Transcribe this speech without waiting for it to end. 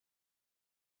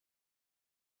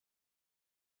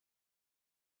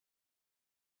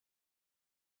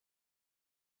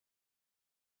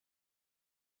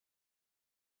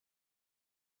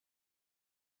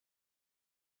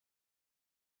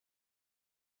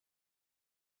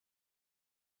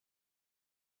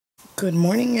Good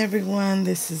morning, everyone.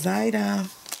 This is Ida.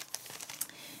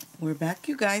 We're back,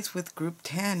 you guys, with group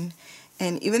 10.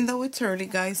 And even though it's early,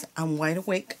 guys, I'm wide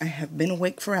awake. I have been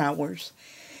awake for hours.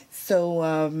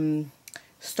 So,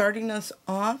 starting us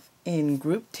off in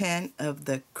group 10 of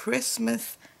the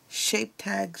Christmas Shape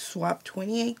Tag Swap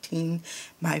 2018.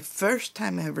 My first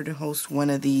time ever to host one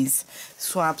of these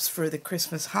swaps for the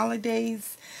Christmas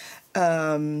holidays.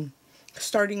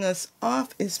 Starting us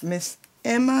off is Miss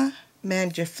Emma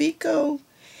Mangiafico,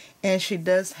 and she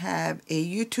does have a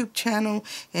YouTube channel,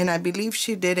 and I believe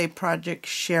she did a project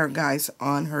share, guys,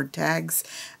 on her tags.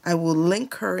 I will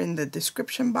link her in the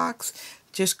description box.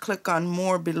 Just click on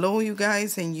more below, you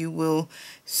guys, and you will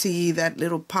see that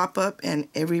little pop-up, and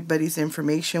everybody's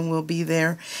information will be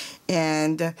there.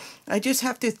 And I just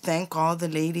have to thank all the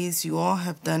ladies. You all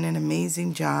have done an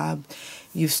amazing job.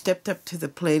 You've stepped up to the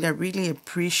plate. I really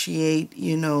appreciate,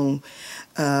 you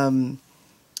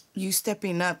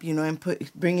stepping up, and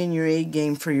bringing your A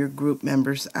game for your group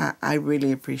members. I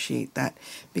really appreciate that,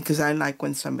 because I like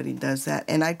when somebody does that,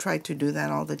 and I try to do that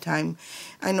all the time.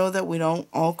 I know that we don't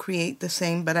all create the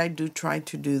same, but I do try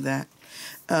to do that.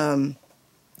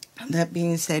 That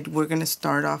being said, we're going to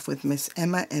start off with Miss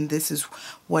Emma, and this is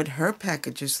what her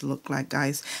packages look like,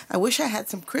 guys. I wish I had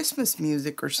some Christmas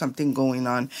music or something going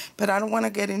on, but I don't want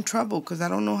to get in trouble because I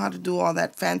don't know how to do all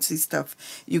that fancy stuff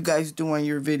you guys do on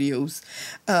your videos.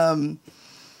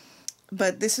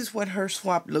 But this is what her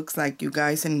swap looks like, you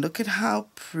guys, and look at how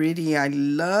pretty. I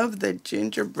love the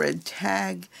gingerbread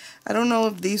tag. I don't know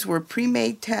if these were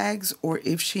pre-made tags or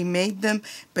if she made them,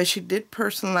 but she did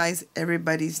personalize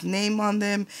everybody's name on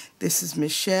them. This is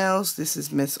Michelle's, this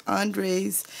is Miss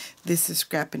Andre's, this is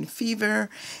Scrappin' Fever,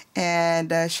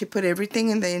 and she put everything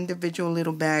in the individual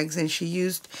little bags, and she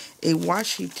used a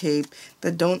washi tape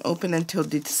that don't open until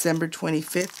December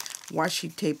 25th.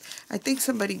 Washi tape. I think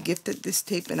somebody gifted this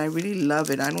tape, and I really love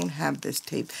it. I don't have this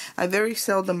tape. I very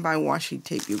seldom buy washi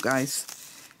tape, you guys.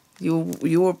 You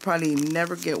will probably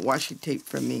never get washi tape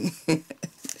from me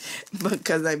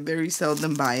because I very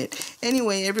seldom buy it.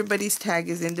 Anyway, everybody's tag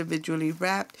is individually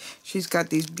wrapped. She's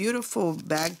got these beautiful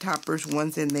bag toppers,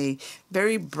 one's in the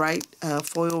very bright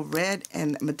foil red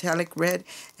and metallic red,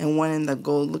 and one in the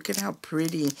gold. Look at how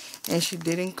pretty. And she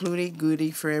did include a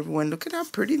goodie for everyone. Look at how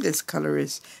pretty this color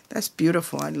is. That's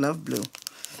beautiful. I love blue.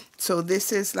 So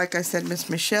this is, like I said, Miss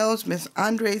Michelle's, Miss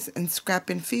Andre's, and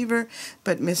Scrappin' Fever.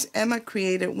 But Miss Emma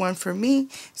created one for me,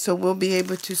 so we'll be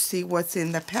able to see what's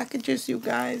in the packages, you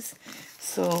guys.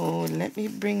 So let me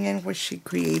bring in what she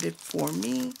created for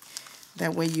me.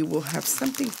 That way you will have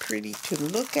something pretty to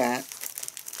look at.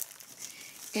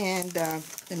 And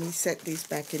let me set these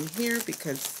back in here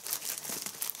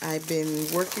because I've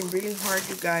been working really hard,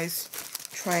 you guys,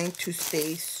 trying to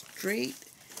stay straight.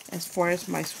 As far as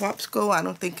my swaps go, I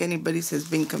don't think anybody's has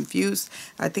been confused.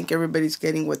 I think everybody's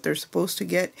getting what they're supposed to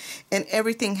get. And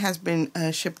everything has been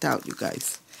shipped out, you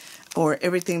guys. Or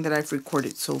everything that I've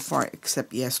recorded so far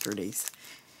except yesterday's.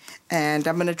 And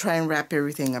I'm going to try and wrap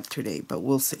everything up today, but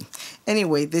we'll see.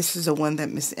 Anyway, this is the one that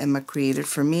Miss Emma created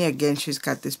for me. Again, she's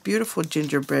got this beautiful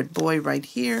gingerbread boy right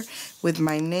here with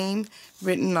my name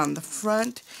written on the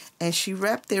front. And she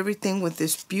wrapped everything with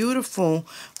this beautiful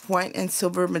white and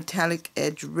silver metallic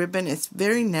edge ribbon. It's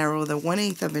very narrow, the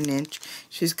 1/8 of an inch.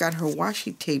 She's got her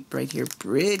washi tape right here,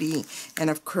 pretty. And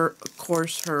of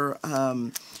course, her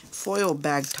foil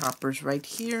bag toppers right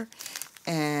here.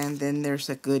 And then there's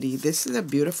a goodie. This is a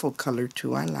beautiful color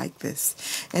too. I like this.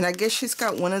 And I guess she's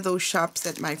got one of those shops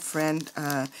that my friend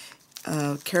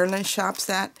Carolyn shops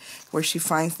at, where she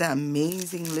finds the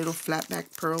amazing little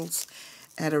flatback pearls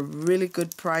at a really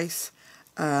good price,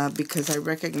 because I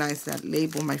recognize that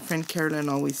label. My friend Carolyn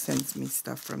always sends me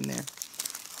stuff from there.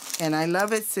 And I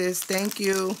love it, sis. Thank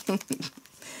you.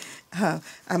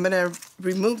 I'm going to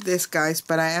remove this, guys,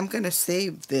 but I am going to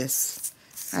save this.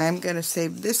 I'm going to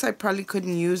save this. I probably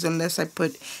couldn't use unless I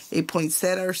put a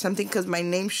poinsettia or something, because my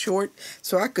name's short,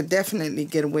 so I could definitely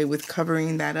get away with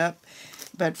covering that up.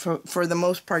 But for the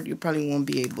most part, you probably won't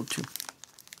be able to.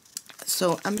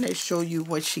 So I'm going to show you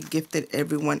what she gifted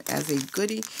everyone as a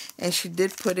goodie. And she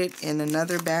did put it in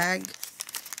another bag.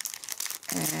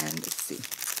 And let's see.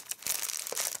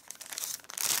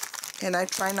 And I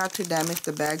try not to damage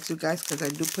the bags, you guys, because I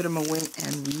do put them away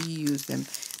and reuse them,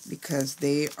 because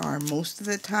they are most of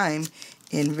the time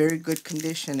in very good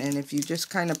condition. And if you just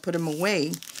kind of put them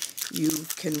away, you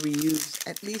can reuse,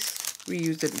 at least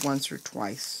reuse it once or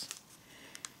twice.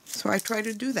 So I try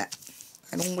to do that.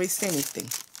 I don't waste anything.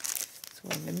 So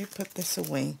let me put this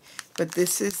away. But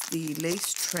this is the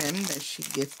lace trim that she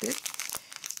gifted.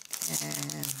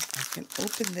 And I can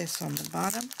open this on the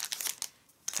bottom.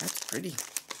 That's pretty.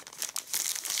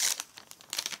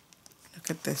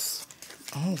 Look at this.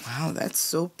 Oh, wow, that's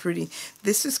so pretty.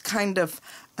 This is kind of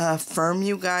firm,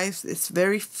 you guys. It's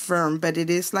very firm, but it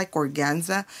is like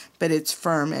organza, but it's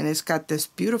firm. And it's got this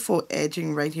beautiful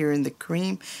edging right here in the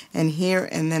cream and here,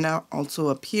 and then also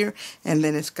up here. And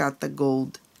then it's got the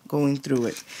gold going through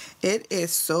it. It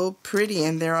is so pretty,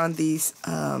 and they're on these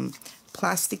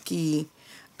plasticky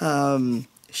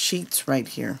sheets right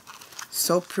here.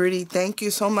 So pretty. Thank you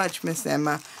so much, Miss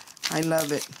Emma. I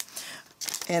love it.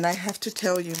 And I have to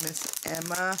tell you, Miss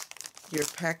Emma, your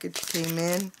package came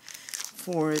in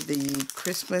for the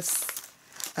Christmas,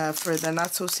 for the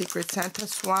Not So Secret Santa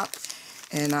swap,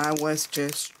 and I was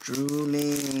just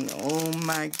drooling. Oh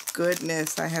my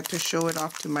goodness, I had to show it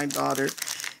off to my daughter,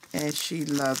 and she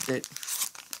loved it.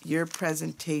 Your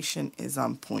presentation is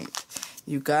on point.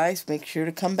 You guys, make sure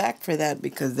to come back for that,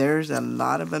 because there's a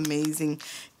lot of amazing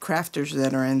crafters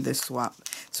that are in this swap.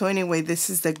 So anyway, this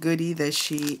is the goodie that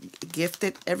she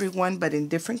gifted everyone, but in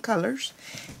different colors.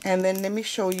 And then let me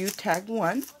show you tag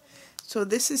 1. So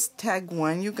this is tag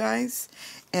 1, you guys.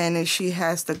 And she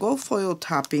has the gold foil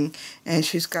topping, and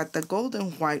she's got the gold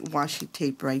and white washi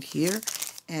tape right here.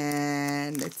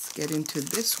 And let's get into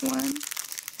this one.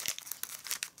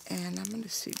 And I'm going to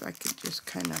see if I can just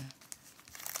kind of...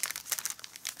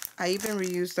 I even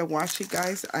reuse the washi,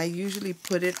 guys. I usually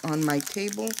put it on my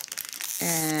table.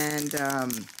 And,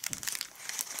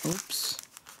 oops.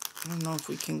 I don't know if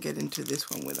we can get into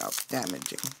this one without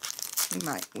damaging.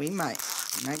 We might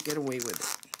get away with it.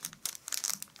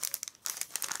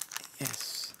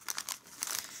 Yes.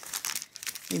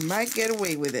 We might get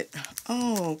away with it.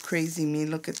 Oh, crazy me.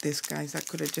 Look at this, guys. I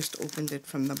could have just opened it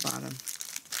from the bottom.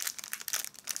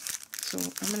 So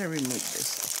I'm going to remove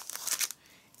this.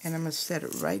 And I'm going to set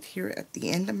it right here at the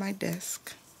end of my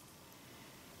desk.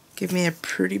 Give me a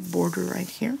pretty border right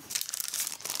here.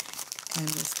 And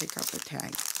let's take out the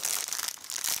tag.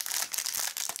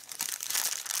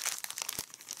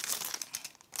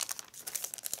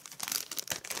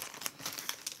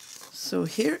 So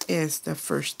here is the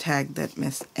first tag that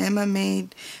Miss Emma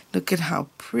made. Look at how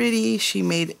pretty. She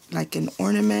made like an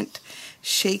ornament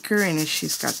shaker, and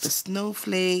she's got the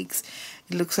snowflakes.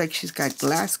 It looks like she's got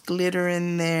glass glitter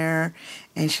in there,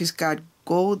 and she's got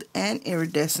gold and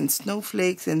iridescent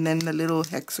snowflakes, and then the little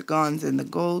hexagons and the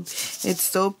gold. It's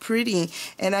so pretty,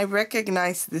 and I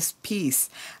recognize this piece.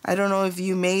 I don't know if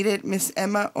you made it, Miss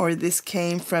Emma, or this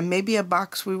came from maybe a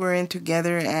box we were in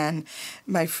together, and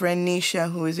my friend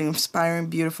Nisha, who is Inspiring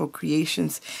Beautiful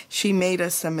Creations, she made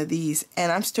us some of these,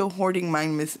 and I'm still hoarding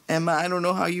mine, Miss Emma. I don't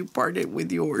know how you parted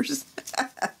with yours.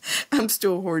 I'm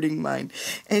still hoarding mine.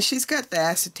 And she's got the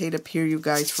acetate up here, you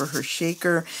guys, for her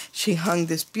shaker. She hung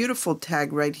this beautiful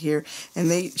tag right here,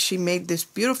 and she made this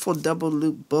beautiful double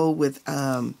loop bow with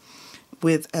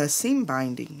a seam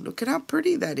binding. Look at how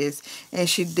pretty that is. And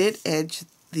she did edge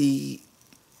the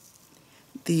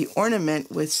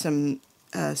ornament with some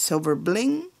silver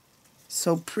bling.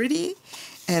 So pretty.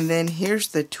 And then here's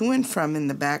the to and from in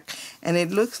the back, and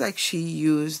it looks like she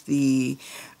used the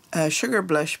sugar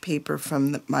blush paper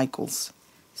from the Michaels.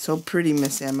 So pretty,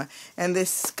 Miss Emma. And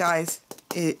this, guys,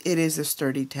 it is a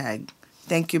sturdy tag.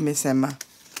 Thank you, Miss Emma.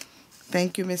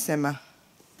 Thank you, Miss Emma.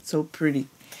 So pretty.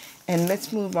 And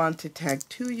let's move on to tag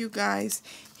 2, you guys.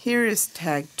 Here is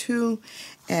tag 2.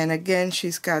 And again,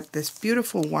 she's got this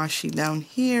beautiful washi down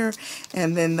here.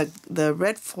 And then the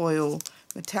red foil,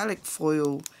 metallic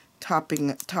foil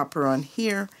topper on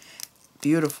here.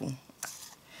 Beautiful.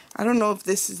 I don't know if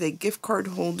this is a gift card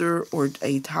holder or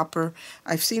a topper.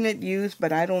 I've seen it used,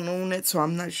 but I don't own it, so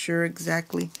I'm not sure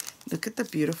exactly. Look at the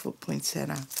beautiful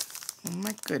poinsettia. Oh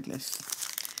my goodness.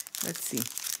 Let's see.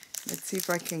 Let's see if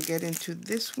I can get into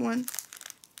this one.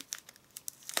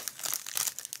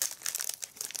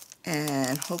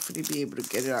 And hopefully be able to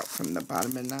get it out from the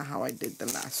bottom and not how I did the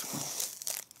last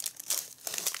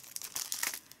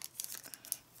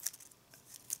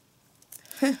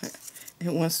one.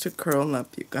 It wants to curl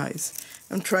up, you guys.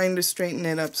 I'm trying to straighten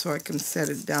it up so I can set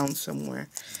it down somewhere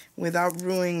without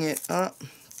ruining it up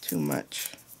too much.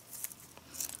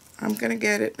 I'm going to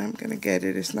get it. I'm going to get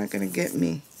it. It's not going to get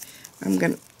me. I'm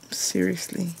going to,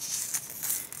 seriously.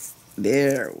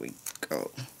 There we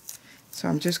go. So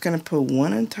I'm just going to put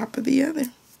one on top of the other.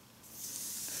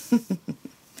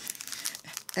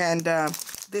 And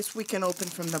this we can open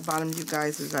from the bottom, you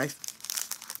guys, as I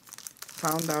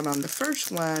found out on the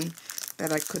first one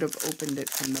that I could have opened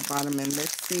it from the bottom. And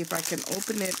let's see if I can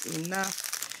open it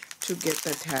enough to get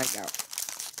the tag out.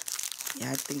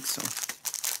 Yeah, I think so.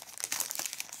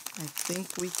 I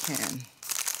think we can.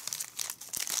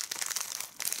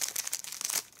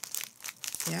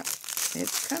 Yep,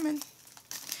 it's coming.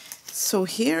 So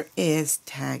here is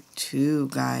tag 2,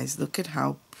 guys. Look at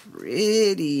how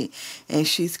pretty. And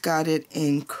she's got it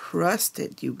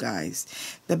encrusted, you guys.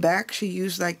 The back, she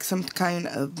used like some kind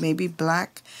of maybe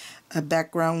black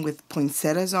background with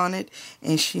poinsettias on it.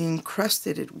 And she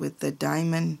encrusted it with the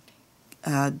diamond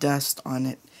dust on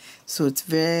it. So it's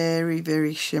very,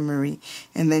 very shimmery.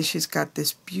 And then she's got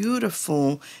this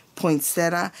beautiful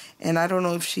poinsettia. And I don't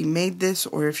know if she made this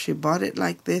or if she bought it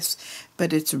like this,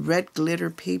 but it's red glitter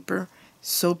paper.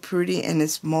 So pretty, and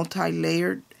it's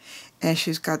multi-layered. And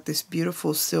she's got this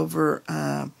beautiful silver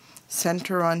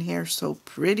center on here. So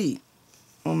pretty.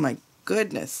 Oh my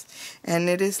goodness. And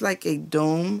it is like a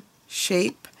dome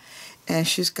shape. And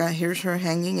she's got, here's her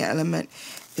hanging element,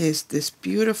 is this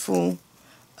beautiful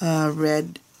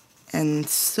red and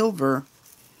silver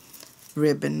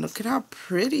ribbon. Look at how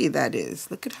pretty that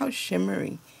is. Look at how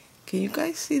shimmery. Can you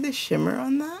guys see the shimmer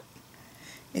on that?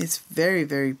 It's very,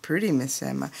 very pretty, Miss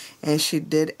Emma. And she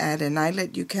did add an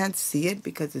eyelet. You can't see it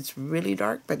because it's really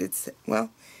dark, but it's, well,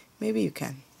 maybe you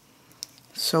can.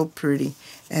 So pretty.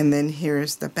 And then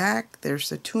here's the back. There's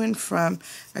the to and from,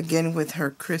 again with her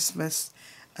Christmas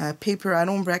paper. I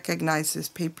don't recognize this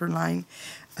paper line,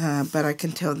 but I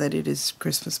can tell that it is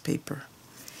Christmas paper.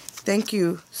 Thank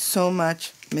you so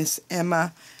much, Miss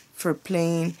Emma, for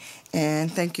playing,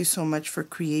 and thank you so much for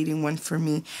creating one for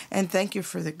me, and thank you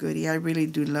for the goodie. I really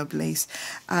do love lace.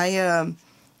 I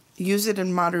use it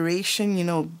in moderation, you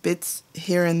know, bits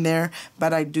here and there,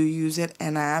 but I do use it,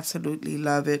 and I absolutely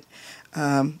love it.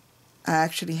 I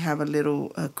actually have a little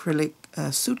acrylic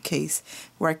suitcase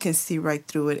where I can see right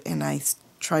through it, and I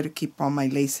try to keep all my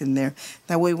lace in there.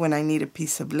 That way when I need a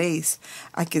piece of lace,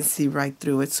 I can see right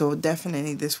through it. So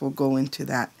definitely this will go into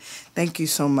that. Thank you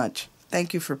so much.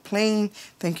 Thank you for playing.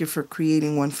 Thank you for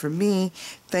creating one for me.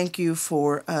 Thank you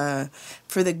for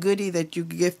the goodie that you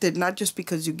gifted, not just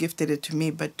because you gifted it to me,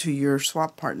 but to your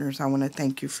swap partners. I want to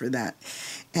thank you for that.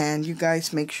 And you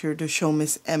guys make sure to show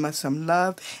Miss Emma some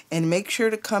love, and make sure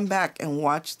to come back and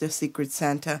watch the Secret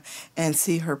Santa and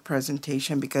see her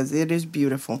presentation, because it is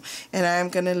beautiful. And I am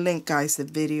going to link, guys, the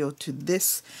video to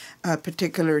this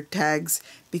particular tags,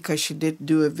 because she did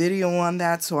do a video on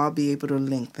that, so I'll be able to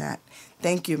link that.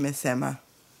 Thank you, Miss Emma.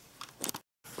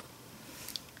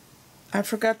 I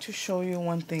forgot to show you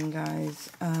one thing, guys.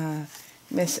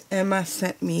 Miss Emma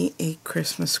sent me a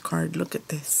Christmas card. Look at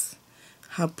this.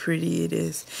 How pretty it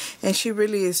is. And she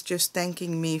really is just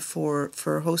thanking me for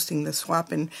hosting the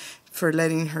swap and for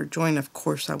letting her join. Of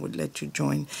course, I would let you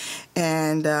join.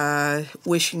 And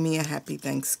wishing me a happy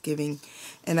Thanksgiving.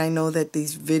 And I know that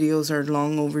these videos are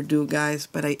long overdue, guys,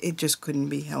 but it just couldn't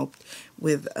be helped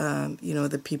with, you know,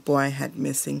 the people I had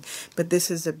missing. But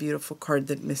this is a beautiful card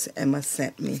that Miss Emma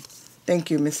sent me.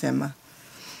 Thank you, Miss Emma.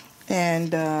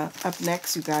 And up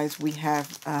next, you guys, we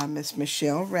have Miss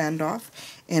Michelle Randolph.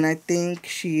 And I think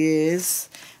she is,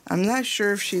 I'm not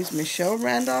sure if she's Michelle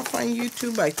Randolph on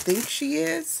YouTube. I think she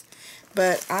is.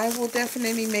 But I will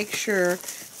definitely make sure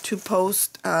to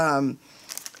post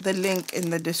the link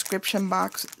in the description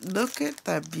box. Look at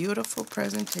the beautiful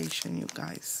presentation, you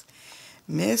guys.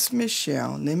 Miss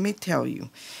Michelle, let me tell you,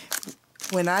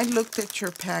 when I looked at your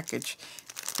package,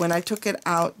 when I took it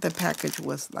out, the package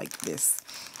was like this.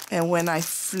 And when I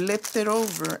flipped it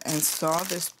over and saw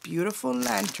this beautiful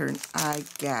lantern, I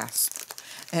gasped.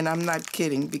 And I'm not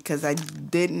kidding, because I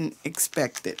didn't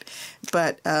expect it.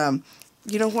 But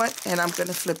you know what? And I'm going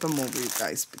to flip them over, you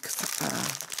guys, because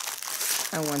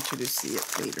I want you to see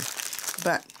it later.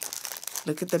 But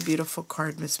look at the beautiful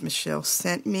card Miss Michelle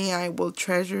sent me. I will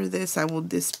treasure this. I will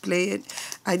display it.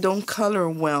 I don't color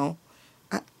well.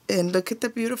 And look at the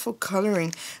beautiful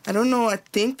coloring. I don't know, I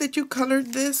think that you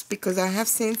colored this, because I have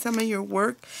seen some of your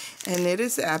work, and it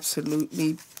is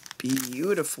absolutely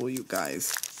beautiful, you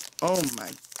guys. Oh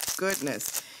my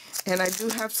goodness. And I do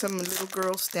have some little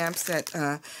girl stamps that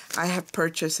I have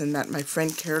purchased and that my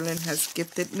friend Carolyn has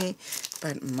gifted me,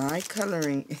 but my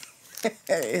coloring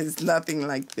is nothing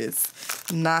like this.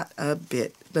 Not a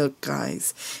bit. Look,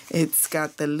 guys, it's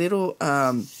got the little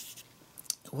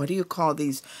what do you call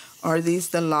these? Are these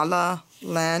the La La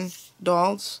Land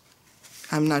dolls?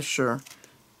 I'm not sure.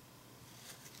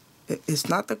 It's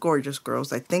not the Gorgeous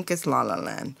Girls. I think it's La La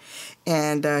Land.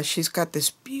 And she's got this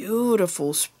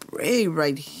beautiful spray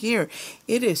right here.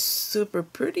 It is super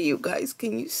pretty, you guys.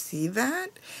 Can you see that?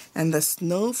 And the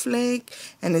snowflake.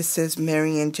 And it says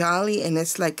Merry and Jolly. And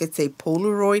it's like it's a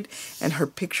Polaroid. And her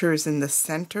picture is in the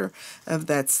center of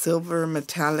that silver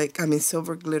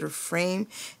silver glitter frame.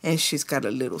 And she's got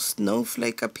a little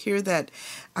snowflake up here that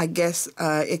I guess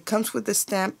it comes with the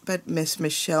stamp, but Miss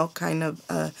Michelle kind of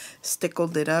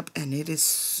stickled it up. and it is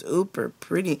super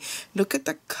pretty. Look at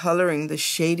the coloring, the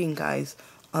shading, guys,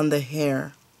 on the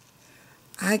hair.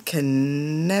 I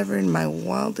can never in my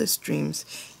wildest dreams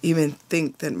even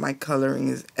think that my coloring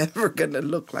is ever going to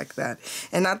look like that.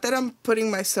 And not that I'm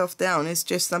putting myself down. It's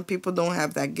just some people don't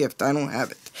have that gift. I don't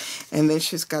have it. And then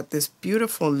she's got this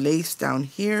beautiful lace down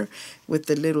here with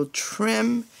the little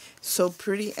trim. So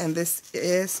pretty. And this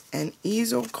is an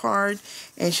easel card.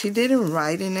 And she didn't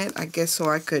write in it, I guess, so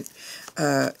I could...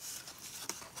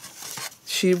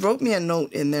 she wrote me a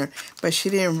note in there, but she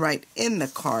didn't write in the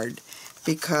card,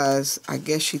 because I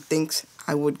guess she thinks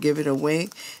I would give it away,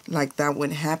 like that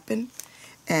would happen.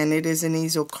 And it is an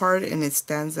easel card, and it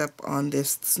stands up on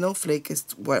this snowflake is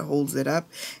what holds it up,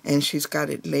 and she's got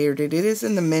it layered. It is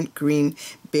in the mint green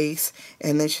base,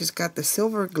 and then she's got the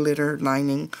silver glitter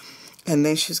lining, and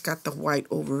then she's got the white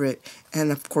over it,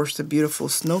 and of course the beautiful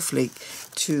snowflake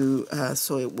to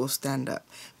so it will stand up.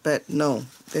 But no,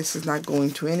 this is not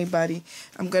going to anybody.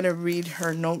 I'm going to read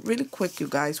her note really quick, you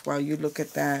guys, while you look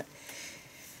at that.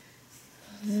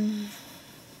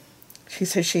 She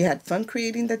says she had fun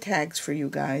creating the tags for you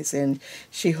guys, and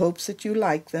she hopes that you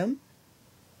like them.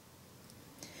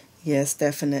 Yes,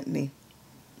 definitely.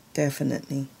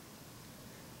 Definitely.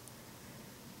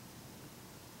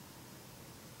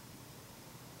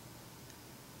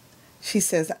 She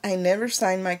says, I never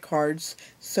sign my cards,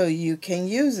 so you can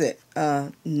use it.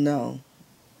 No.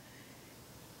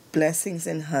 Blessings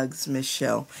and hugs,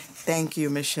 Michelle. Thank you,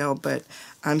 Michelle, but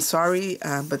I'm sorry,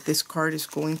 but this card is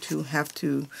going to have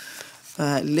to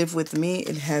live with me.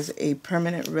 It has a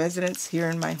permanent residence here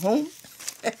in my home,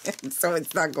 so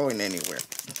it's not going anywhere,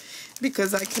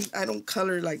 because I don't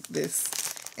color like this.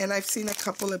 And I've seen a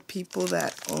couple of people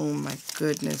that, oh my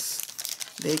goodness,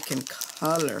 they can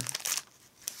color.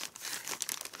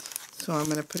 So I'm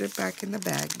going to put it back in the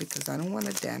bag because I don't want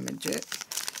to damage it.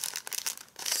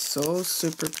 So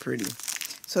super pretty.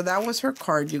 So that was her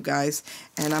card, you guys.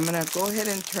 And I'm going to go ahead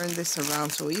and turn this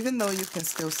around. So even though you can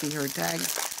still see her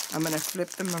tags, I'm going to flip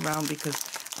them around because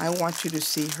I want you to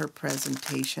see her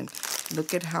presentation.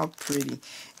 Look at how pretty.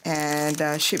 And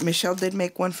Michelle did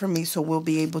make one for me, so we'll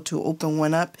be able to open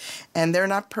one up. And they're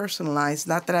not personalized,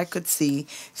 not that I could see,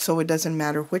 so it doesn't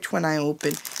matter which one I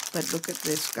open. But look at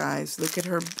this, guys. Look at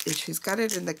her. She's got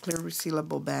it in the clear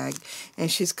resealable bag. And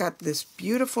she's got this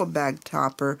beautiful bag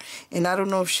topper. And I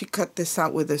don't know if she cut this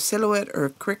out with a silhouette or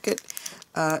a Cricut.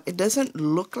 It doesn't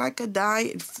look like a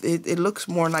die. It looks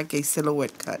more like a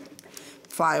silhouette cut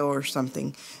file or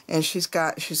something. And she's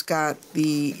got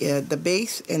the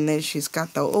base, and then she's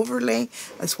got the overlay.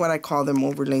 That's what I call them,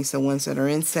 overlays, the ones that are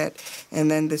inset. And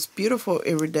then this beautiful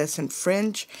iridescent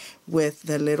fringe with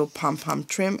the little pom-pom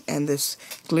trim and this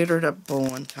glittered up bow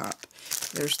on top.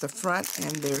 There's the front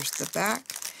and there's the back.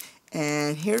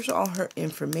 And here's all her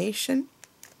information.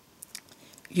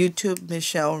 YouTube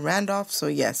Michelle Randolph. So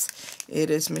yes, it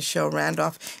is Michelle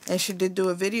Randolph, and she did do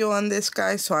a video on this,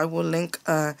 guys, so I will link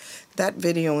that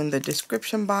video in the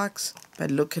description box. But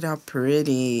look at how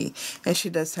pretty. And she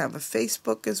does have a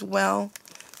Facebook as well,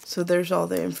 so there's all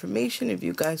the information. If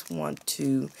you guys want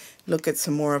to look at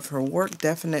some more of her work,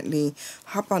 definitely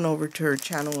hop on over to her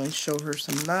channel and show her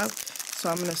some love. So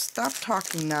I'm going to stop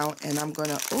talking now, and I'm going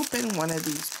to open one of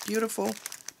these beautiful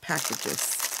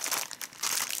packages.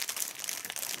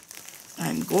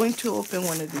 I'm going to open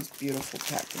one of these beautiful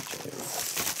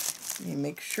packages. Let me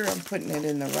make sure I'm putting it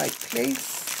in the right place.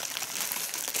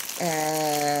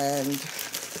 And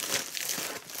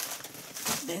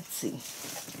let's see.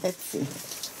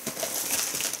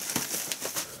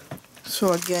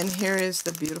 So again, here is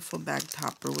the beautiful bag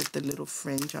topper with the little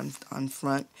fringe on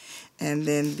front. And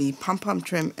then the pom-pom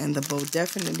trim and the bow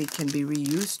definitely can be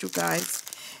reused, you guys.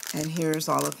 And here's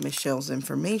all of Michelle's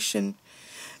information.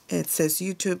 It says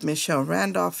YouTube Michelle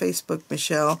Randolph, Facebook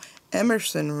Michelle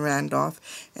Emerson Randolph,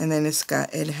 and then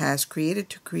it has created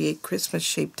to create Christmas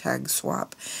shaped tag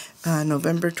swap,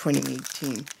 November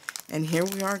 2018. And here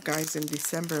we are, guys, in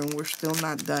December, and we're still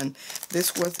not done.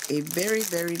 This was a very,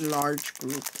 very large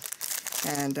group,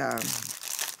 and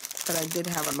but I did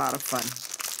have a lot of fun.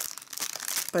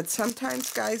 But sometimes,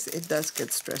 guys, it does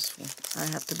get stressful. I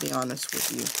have to be honest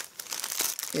with you.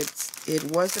 It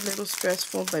was a little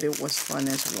stressful, but it was fun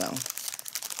as well.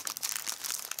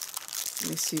 Let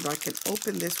me see if I can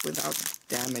open this without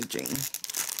damaging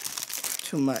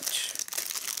too much.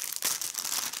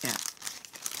 Yeah,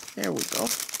 there we go.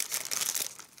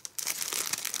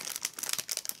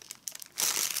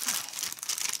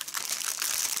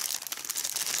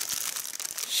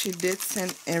 She did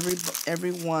send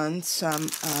everyone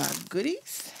some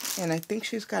goodies. And I think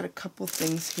she's got a couple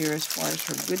things here as far as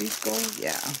her goodies go.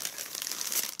 Yeah.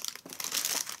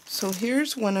 So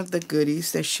here's one of the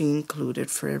goodies that she included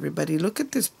for everybody. Look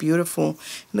at this beautiful,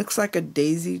 looks like a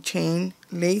daisy chain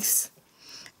lace.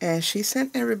 And she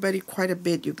sent everybody quite a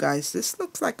bit, you guys. This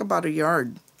looks like about a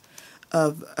yard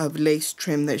of lace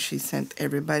trim that she sent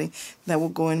everybody. That will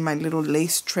go in my little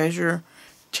lace treasure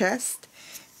chest.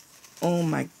 Oh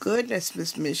my goodness,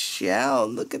 Miss Michelle.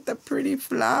 Look at the pretty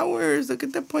flowers. Look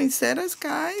at the poinsettias,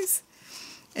 guys.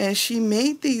 And she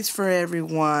made these for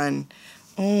everyone.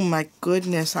 Oh my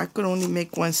goodness, I could only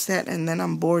make one set and then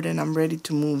I'm bored and I'm ready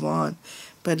to move on.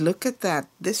 But look at that.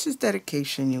 This is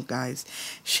dedication, you guys.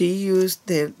 She used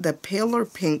the paler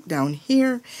pink down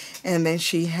here, and then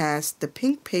she has the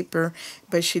pink paper,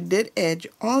 but she did edge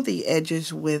all the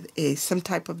edges with some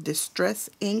type of distress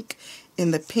ink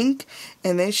in the pink,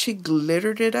 and then she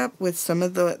glittered it up with some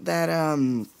of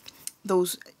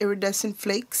those iridescent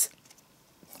flakes.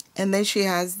 And then she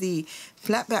has the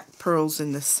flat back pearls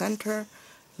in the center.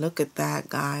 Look at that,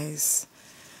 guys.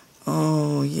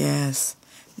 Oh, yes.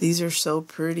 These are so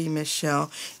pretty, Michelle.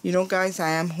 You know, guys, I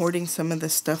am hoarding some of the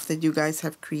stuff that you guys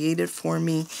have created for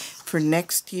me for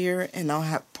next year, and I'll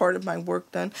have part of my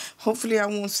work done. Hopefully, I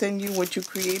won't send you what you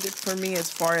created for me as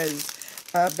far as,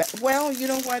 well, you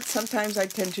know what? Sometimes I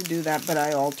tend to do that, but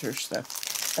I alter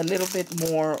stuff a little bit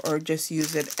more or just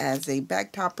use it as a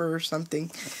bag topper or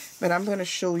something. But I'm going to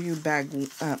show you bag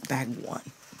one.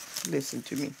 Listen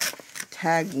to me.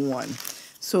 Tag one.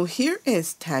 So here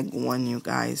is tag one, you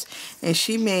guys, and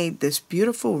she made this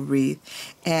beautiful wreath,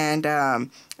 and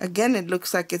again, it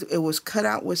looks like it was cut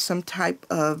out with some type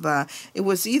of, it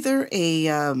was either a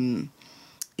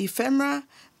ephemera,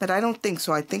 but I don't think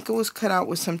so. I think it was cut out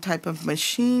with some type of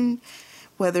machine,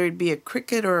 whether it be a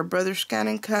Cricut or a Brother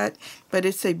Scan & Cut, but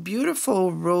it's a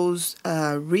beautiful rose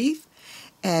wreath.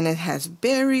 And it has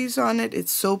berries on it.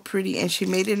 It's so pretty. And she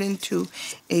made it into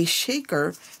a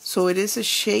shaker. So it is a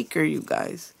shaker, you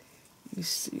guys. You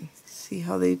see. See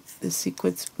how the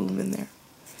sequins move in there?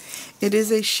 It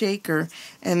is a shaker.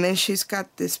 And then she's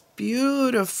got this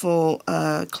beautiful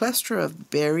cluster of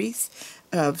berries,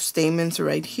 of stamens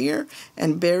right here.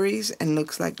 And berries, and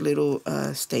looks like little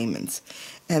stamens.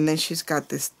 And then she's got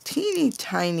this teeny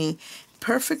tiny,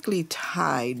 perfectly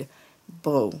tied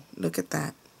bow. Look at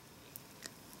that.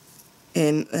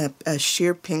 In a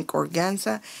sheer pink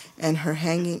organza, and her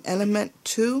hanging element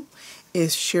too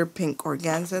is sheer pink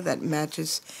organza that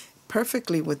matches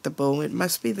perfectly with the bow. It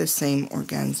must be the same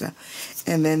organza.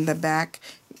 And then the back,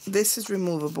 this is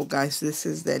removable, guys. This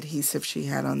is the adhesive she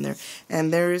had on there,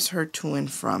 and there is her to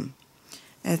and from.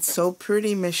 It's so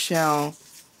pretty, Michelle.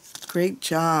 Great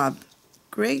job.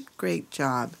 Great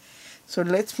job. So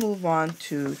let's move on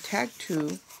to tag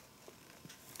two.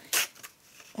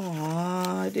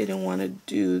 Aw, I didn't want to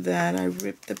do that. I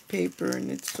ripped the paper and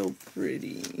it's so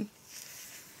pretty.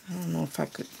 I don't know if I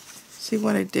could see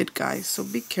what I did, guys. So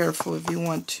be careful if you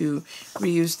want to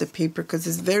reuse the paper because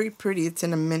it's very pretty. It's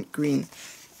in a mint green.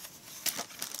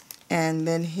 And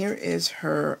then here is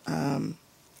her,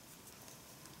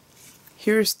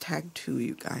 here's tag two,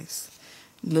 you guys.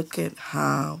 Look at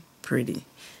how pretty.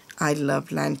 I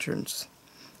love lanterns.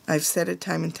 I've said it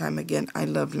time and time again, I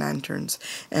love lanterns.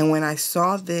 And when I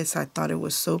saw this, I thought it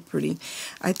was so pretty.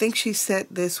 I think she said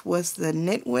this was the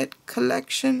Knitwit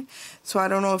collection. So I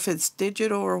don't know if it's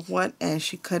digital or what. And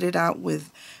she cut it out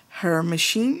with her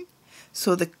machine.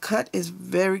 So the cut is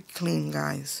very clean,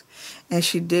 guys. And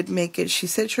she did make it. She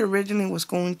said she originally was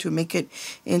going to make it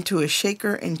into a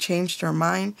shaker and changed her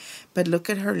mind. But look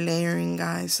at her layering,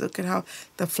 guys. Look at how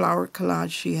the flower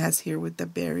collage she has here with the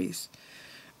berries.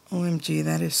 OMG,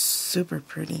 that is super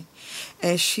pretty.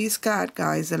 And she's got,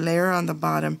 guys, a layer on the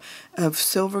bottom of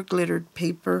silver glittered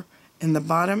paper in the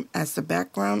bottom as the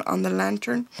background on the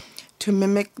lantern to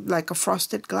mimic like a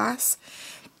frosted glass.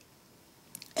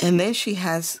 And then she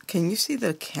has, can you see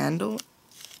the candle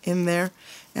in there?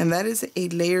 And that is a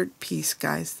layered piece,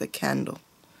 guys, the candle.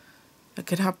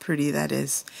 Look at how pretty that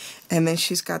is. And then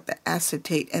she's got the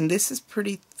acetate, and this is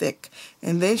pretty thick.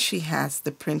 And then she has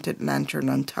the printed lantern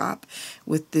on top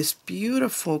with this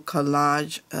beautiful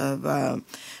collage of,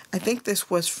 I think this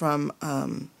was from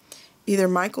either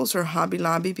Michael's or Hobby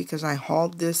Lobby because I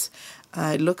hauled this.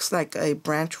 It looks like a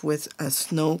branch with a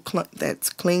snow that's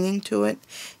clinging to it.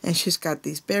 And she's got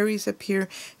these berries up here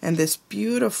and this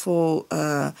beautiful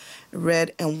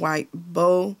red and white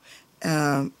bow.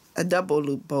 A double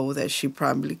loop bow that she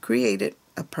probably created,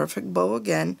 a perfect bow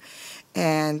again.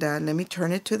 And let me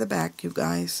turn it to the back, you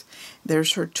guys.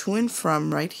 There's her to and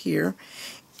from right here.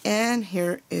 And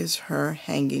here is her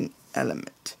hanging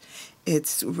element.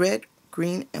 It's red,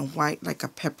 green, and white like a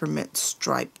peppermint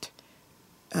striped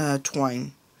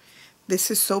twine.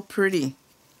 This is so pretty.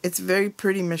 It's very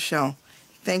pretty, Michelle.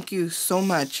 Thank you so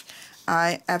much.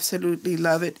 I absolutely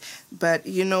love it. But,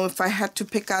 you know, if I had to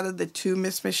pick out of the two,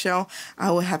 Miss Michelle,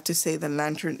 I would have to say the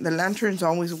lantern. The lantern's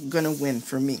always going to win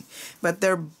for me. But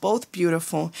they're both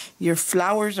beautiful. Your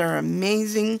flowers are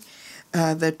amazing.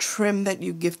 The trim that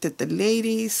you gifted the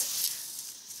ladies,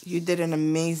 you did an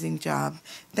amazing job.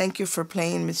 Thank you for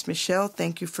playing, Miss Michelle.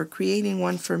 Thank you for creating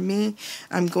one for me.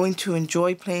 I'm going to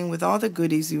enjoy playing with all the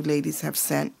goodies you ladies have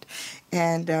sent.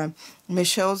 And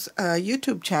Michelle's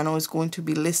YouTube channel is going to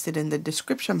be listed in the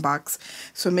description box.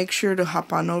 So make sure to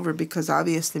hop on over because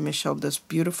obviously Michelle does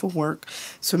beautiful work.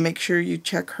 So make sure you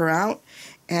check her out.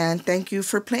 And thank you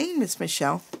for playing, Miss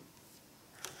Michelle.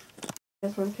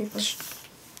 There's one paper.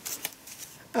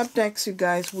 Up next, you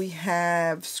guys, we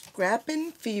have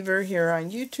Scrappin' Fever here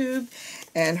on YouTube,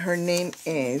 and her name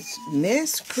is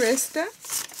Miss Krista,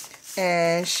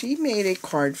 and she made a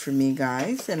card for me,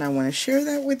 guys, and I want to share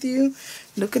that with you.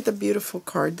 Look at the beautiful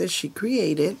card that she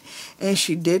created, and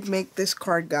she did make this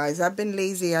card, guys. I've been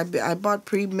lazy. I bought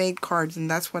pre-made cards, and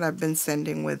that's what I've been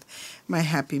sending with my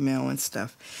Happy Mail and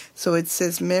stuff. So it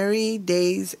says, Merry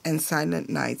Days and Silent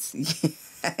Nights.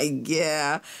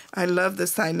 Yeah, I love the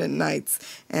silent nights.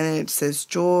 And it says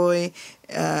joy,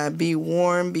 be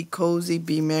warm, be cozy,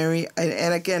 be merry.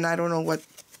 And again, I don't know what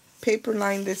paper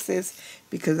line this is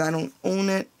because I don't own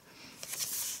it.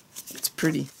 It's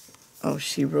pretty. Oh,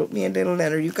 she wrote me a little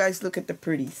letter. You guys look at the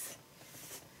pretties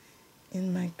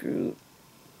in my group.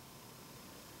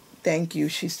 Thank you.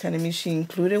 She's telling me she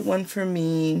included one for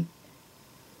me.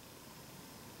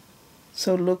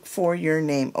 So look for your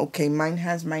name. Okay, mine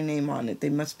has my name on it. They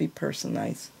must be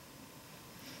personalized.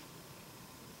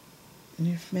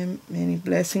 Many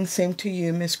blessings. Same to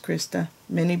you, Miss Krista.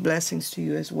 Many blessings to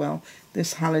you as well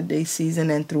this holiday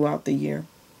season and throughout the year.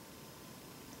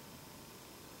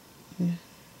 Yeah.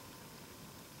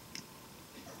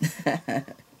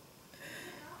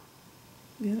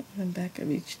 Yeah, on the back of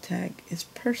each tag is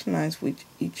personalized with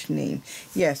each name.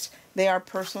 Yes, they are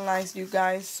personalized, you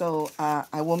guys. So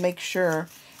I will make sure.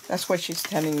 That's what she's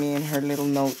telling me in her little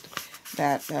note,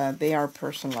 that they are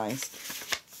personalized.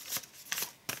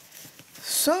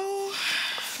 So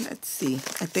let's see.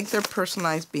 I think they're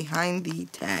personalized behind the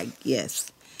tag.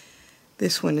 Yes.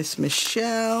 This one is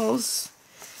Michelle's.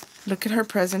 Look at her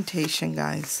presentation,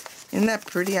 guys. Isn't that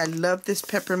pretty? I love this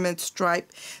peppermint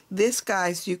stripe. This,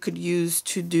 guys, you could use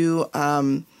to do,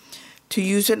 to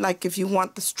use it like if you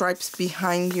want the stripes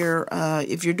behind your,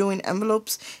 if you're doing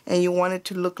envelopes and you want it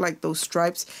to look like those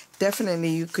stripes,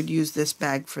 definitely you could use this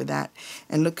bag for that.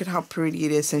 And look at how pretty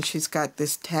it is. And she's got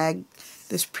this tag,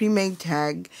 this pre-made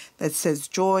tag that says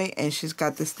joy. And she's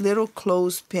got this little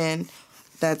clothespin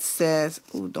that says,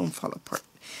 oh, don't fall apart.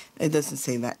 It doesn't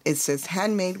say that. It says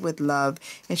handmade with love.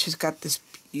 And she's got this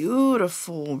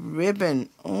beautiful ribbon.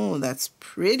 Oh, that's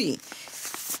pretty.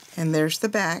 And there's the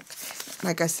back.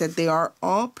 Like I said, they are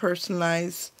all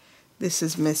personalized. This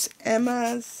is Miss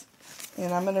Emma's.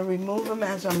 And I'm going to remove them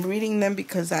as I'm reading them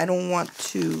because I don't want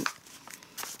to,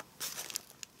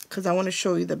 because I want to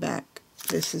show you the back.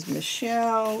 This is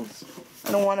Michelle's.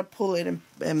 I don't want to pull it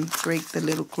and break the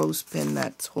little clothespin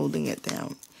that's holding it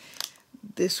down.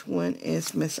 This one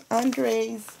is Miss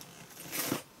Andre's.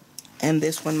 And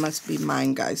this one must be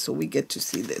mine, guys, so we get to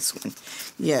see this one.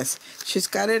 Yes, she's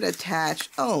got it attached.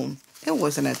 Oh, it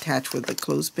wasn't attached with the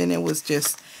clothespin. It was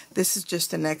just, this is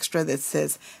just an extra that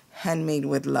says handmade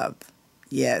with love.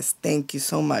 Yes, thank you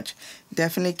so much.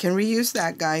 Definitely can reuse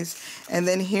that, guys. And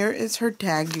then here is her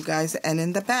tag, you guys. And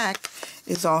in the back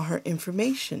is all her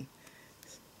information.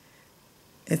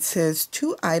 It says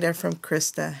to Ida from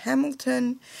Krista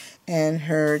Hamilton. And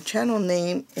her channel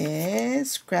name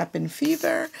is Scrappin'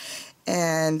 Fever.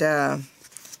 And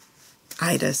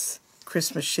Ida's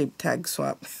Christmas shape tag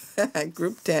swap.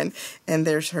 Group 10. And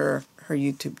there's her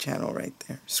YouTube channel right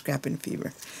there. Scrappin'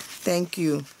 Fever. Thank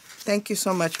you. Thank you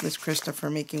so much, Miss Krista,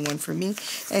 for making one for me.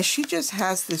 And she just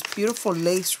has this beautiful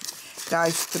lace,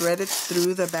 guys, threaded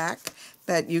through the back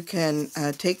that you can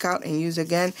take out and use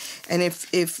again. And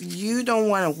if you don't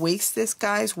want to waste this,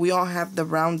 guys, we all have the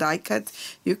round die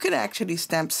cuts. You could actually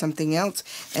stamp something else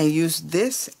and use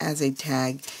this as a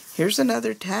tag. Here's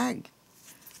another tag.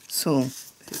 So,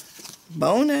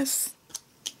 bonus.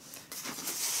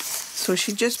 So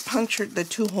she just punctured the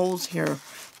 2 holes here,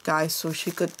 guys, so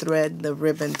she could thread the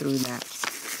ribbon through that.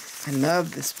 I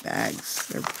love these bags.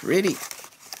 They're pretty.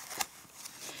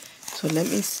 So let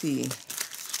me see.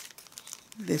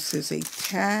 This is a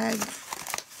tag.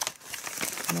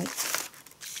 Nope.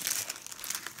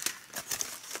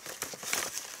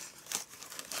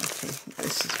 Okay,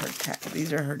 this is her tag.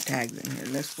 These are her tags in here.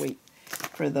 Let's wait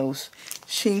for those.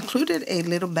 She included a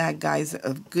little bag, guys,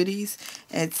 of goodies.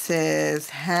 It says,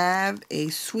 have a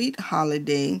sweet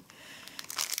holiday.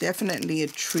 Definitely a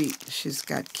treat. She's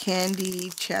got candy,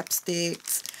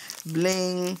 chapsticks,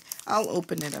 bling. I'll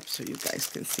open it up so you guys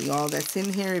can see all that's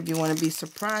in here. If you want to be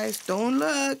surprised, don't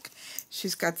look.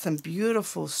 She's got some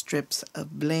beautiful strips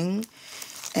of bling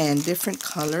and different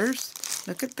colors.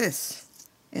 Look at this.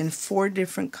 In 4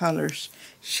 different colors,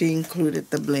 she included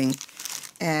the bling.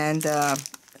 And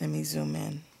let me zoom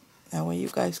in. That way you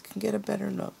guys can get a better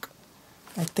look.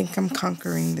 I think I'm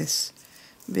conquering this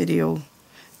video,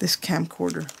 this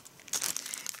camcorder.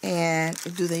 And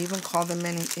do they even call them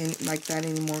like that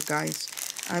anymore, guys?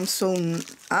 I'm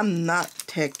not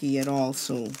techie at all,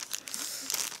 so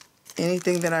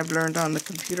anything that I've learned on the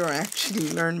computer, I actually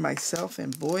learned myself,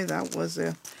 and boy, that was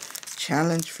a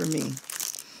challenge for me.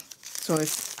 So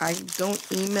if I don't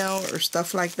email or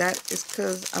stuff like that, it's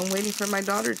because I'm waiting for my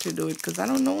daughter to do it, because I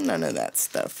don't know none of that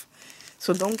stuff.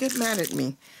 So don't get mad at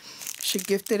me. She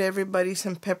gifted everybody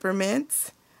some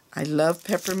peppermints. I love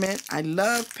peppermint. I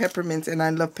love peppermints, and I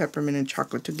love peppermint and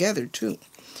chocolate together too.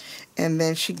 And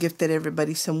then she gifted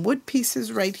everybody some wood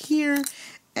pieces right here.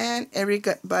 And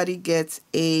everybody gets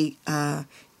a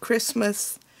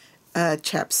Christmas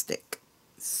chapstick.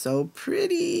 So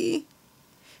pretty.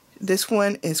 This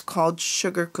one is called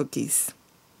Sugar Cookies.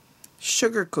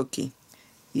 Sugar Cookie.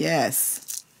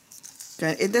 Yes.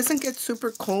 It doesn't get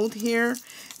super cold here,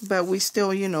 but we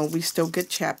still, you know, we still get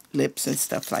chapped lips and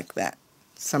stuff like that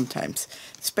sometimes.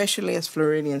 Especially as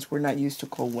Floridians, we're not used to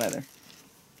cold weather.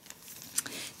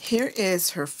 Here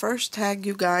is her first tag,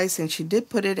 you guys, and she did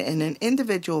put it in an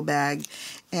individual bag.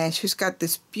 And she's got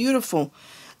this beautiful,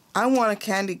 I want a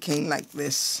candy cane like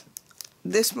this.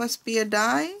 This must be a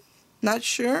die, not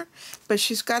sure, but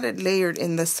she's got it layered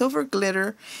in the silver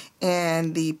glitter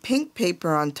and the pink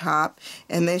paper on top.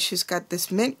 And then she's got this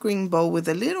mint green bow with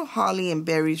a little holly and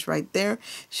berries right there.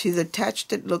 She's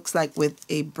attached it, looks like, with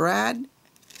a brad.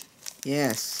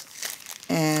 Yes.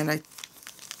 And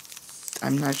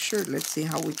I'm not sure. Let's see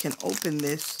how we can open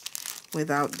this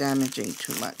without damaging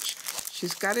too much.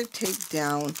 She's got it taped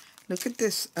down. Look at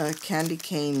this candy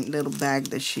cane little bag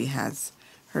that she has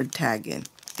her tag in.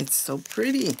 It's so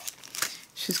pretty.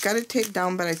 She's got it taped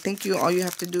down, but I think all you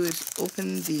have to do is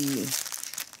open the...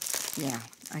 Yeah,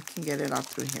 I can get it out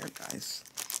through here, guys.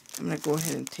 I'm going to go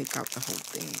ahead and take out the whole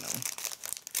thing, though.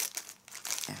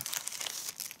 Yeah.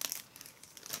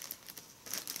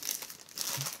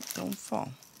 Don't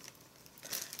fall.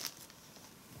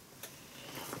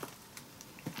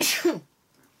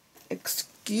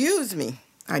 Excuse me.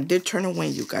 I did turn away,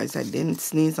 you guys. I didn't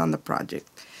sneeze on the project.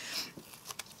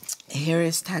 Here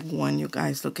is tag 1, you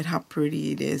guys. Look at how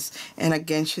pretty it is. And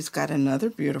again, she's got another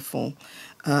beautiful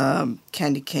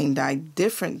candy cane die,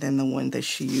 different than the one that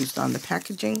she used on the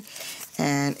packaging.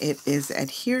 And it is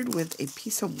adhered with a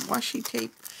piece of washi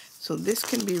tape. So this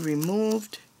can be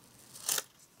removed.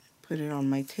 Put it on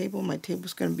my table. My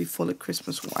table's going to be full of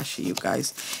Christmas washi, you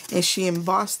guys. And she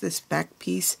embossed this back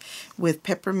piece with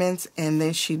peppermints, and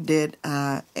then she did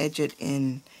edge it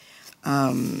in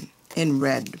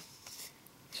red.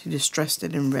 She distressed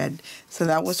it in red. So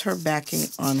that was her backing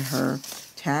on her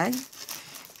tag.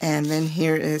 And then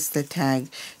here is the tag.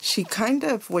 She kind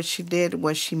of, what she did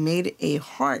was she made a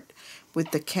heart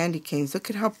with the candy canes. Look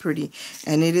at how pretty.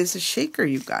 And it is a shaker,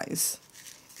 you guys.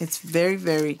 It's very,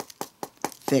 very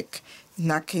thick.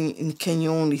 Not can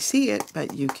you only see it,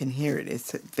 but you can hear it.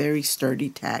 It's a very sturdy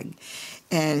tag.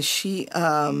 And she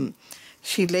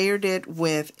layered it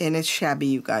with, and it's shabby,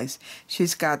 you guys.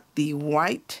 She's got the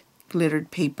white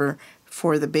glittered paper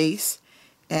for the base.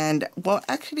 And, well,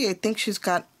 actually, I think she's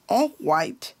got all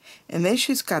white. And then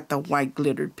she's got the white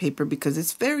glittered paper because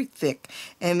it's very thick.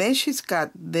 And then she's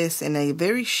got this in a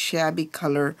very shabby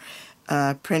color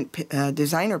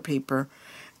designer paper.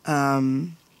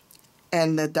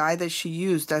 And the die that she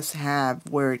used does have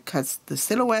where it cuts the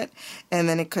silhouette, and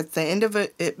then it cuts the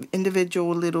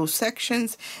individual little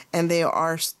sections, and they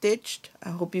are stitched. I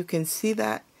hope you can see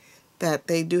that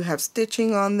they do have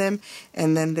stitching on them.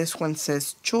 And then this one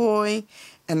says Joy,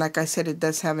 and like I said, it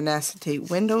does have an acetate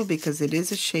window because it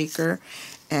is a shaker,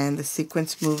 and the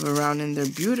sequins move around in there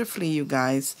beautifully, you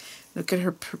guys. Look at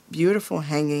her beautiful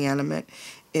hanging element.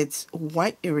 It's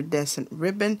white iridescent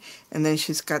ribbon, and then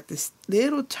she's got this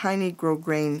little tiny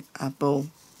grosgrain bow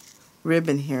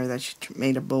ribbon here that she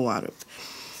made a bow out of.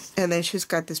 And then she's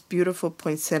got this beautiful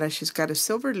poinsettia. She's got a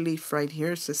silver leaf right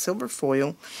here. It's a silver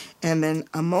foil. And then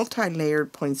a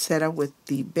multi-layered poinsettia with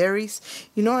the berries.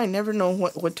 You know, I never know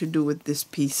what to do with this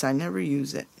piece. I never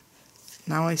use it.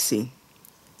 Now I see.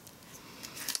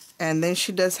 And then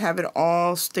she does have it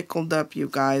all stickled up, you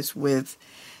guys, with...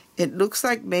 It looks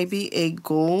like maybe a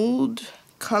gold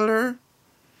color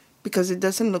because it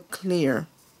doesn't look clear.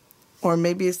 Or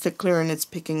maybe it's the clear and it's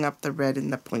picking up the red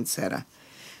in the poinsettia,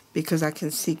 because I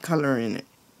can see color in it.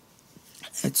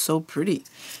 It's so pretty.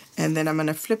 And then I'm going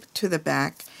to flip it to the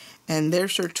back, and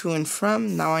there's her to and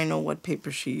from. Now I know what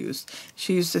paper she used.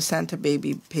 She used the Santa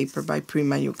Baby paper by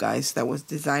Prima, you guys, that was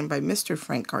designed by Mr.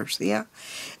 Frank Garcia.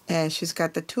 And she's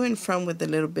got the to and from with a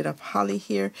little bit of holly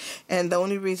here. And the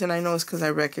only reason I know is because I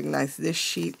recognize this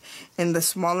sheet. And the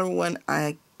smaller one,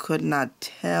 I could not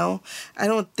tell. I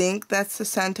don't think that's the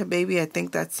Santa Baby. I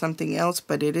think that's something else,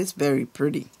 but it is very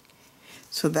pretty.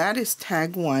 So that is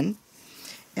tag 1.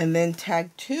 And then tag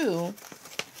 2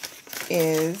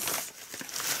 is,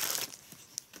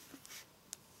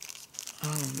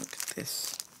 oh, look at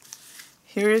this.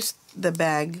 Here is the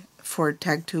bag for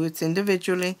tag 2. It's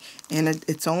individually in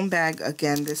its own bag.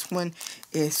 Again, this one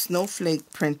is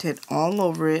snowflake printed all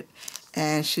over it.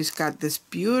 And she's got this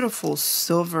beautiful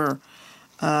silver,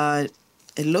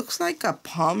 it looks like a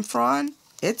palm frond.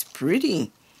 It's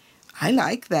pretty. I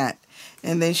like that.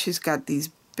 And then she's got these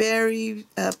berry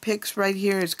picks right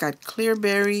here. It's got clear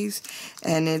berries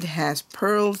and it has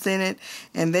pearls in it.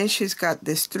 And then she's got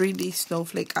this 3D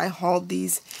snowflake. I hauled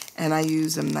these and I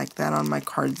use them like that on my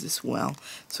cards as well.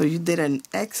 So you did an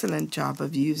excellent job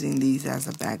of using these as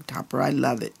a bag topper. I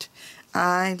love it.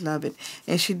 I love it.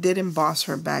 And she did emboss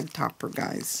her bag topper,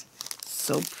 guys.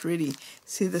 So pretty.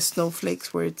 See the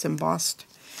snowflakes where it's embossed?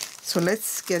 So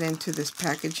let's get into this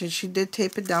package. And she did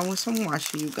tape it down with some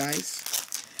washi, you guys.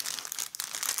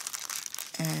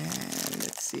 And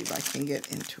let's see if I can get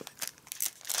into it.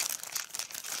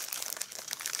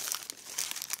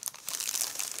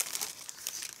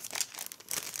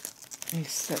 Let me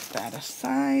set that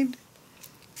aside.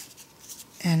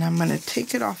 And I'm going to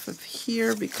take it off of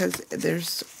here because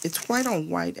it's white on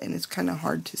white and it's kind of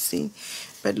hard to see.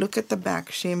 But look at the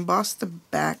back. She embossed the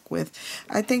back with,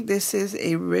 I think this is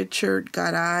a Richard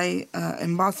Garay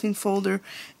embossing folder.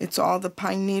 It's all the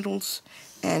pine needles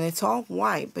and it's all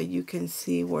white, but you can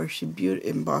see where she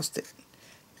embossed it.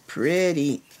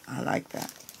 Pretty. I like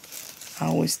that. I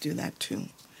always do that too.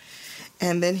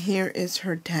 And then here is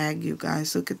her tag, you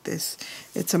guys. Look at this.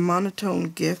 It's a monotone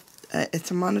gift.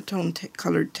 It's a monotone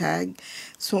colored tag,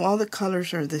 so all the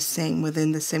colors are the same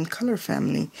within the same color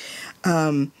family.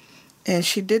 And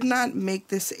she did not make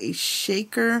this a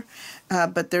shaker,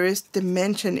 but there is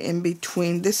dimension in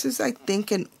between. This is, I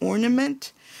think, an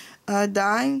ornament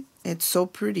die. It's so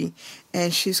pretty.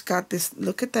 And she's got this,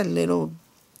 look at that little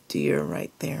deer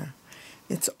right there.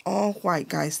 It's all white,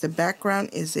 guys. The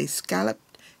background is a scalloped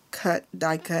cut,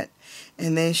 die cut,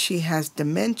 and then she has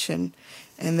dimension.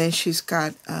 And then she's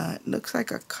got, looks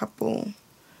like a couple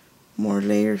more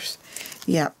layers.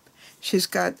 Yep. She's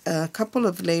got a couple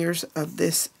of layers of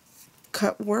this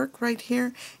cut work right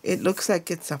here. It looks like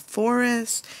it's a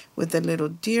forest with a little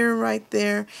deer right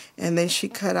there. And then she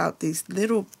cut out these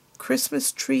little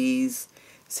Christmas trees.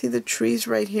 See the trees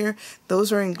right here?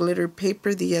 Those are in glitter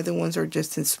paper. The other ones are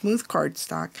just in smooth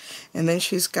cardstock. And then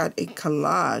she's got a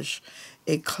collage,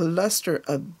 a cluster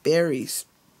of berries.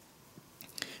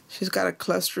 She's got a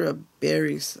cluster of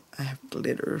berries. I have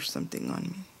glitter or something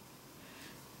on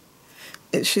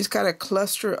me. She's got a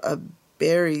cluster of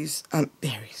berries,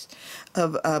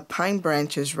 of pine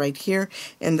branches right here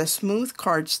in the smooth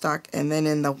cardstock, and then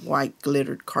in the white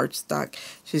glittered cardstock.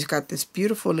 She's got this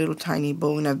beautiful little tiny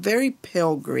bow in a very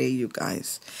pale gray, you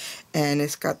guys. And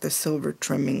it's got the silver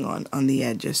trimming on the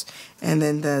edges. And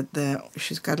then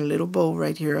she's got a little bow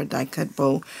right here, a die cut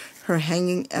bow. Her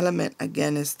hanging element,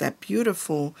 again, is that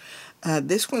beautiful.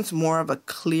 This one's more of a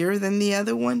clear than the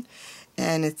other one.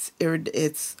 And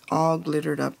it's all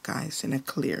glittered up, guys, in a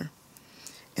clear.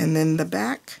 And then the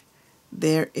back,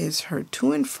 there is her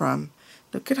to and from.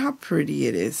 Look at how pretty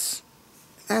it is.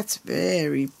 That's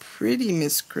very pretty,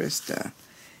 Miss Krista.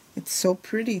 It's so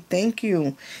pretty. Thank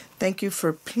you. Thank you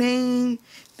for playing.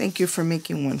 Thank you for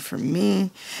making one for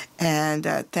me. And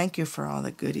thank you for all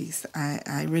the goodies.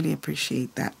 I really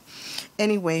appreciate that.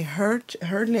 Anyway, her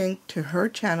link to her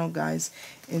channel, guys,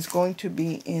 is going to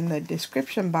be in the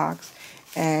description box.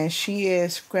 And she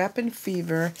is Scrappin'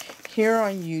 Fever here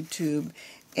on YouTube.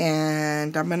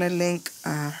 And I'm going to link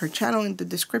her channel in the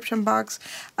description box.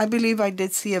 I believe I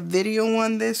did see a video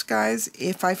on this, guys.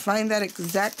 If I find that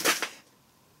exact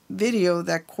video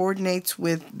that coordinates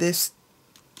with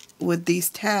these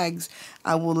tags,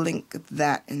 I will link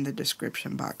that in the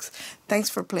description box. Thanks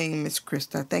for playing, Miss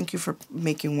Krista. Thank you for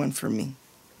making one for me.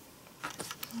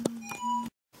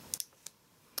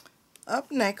 up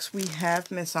next we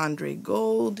have Miss Andre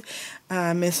Gold.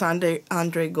 Miss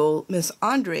Andre Gold. Miss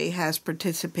Andre has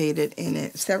participated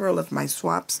in several of my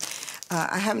swaps.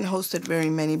 I haven't hosted very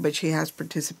many, but she has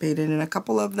participated in a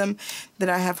couple of them that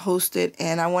I have hosted,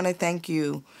 and I want to thank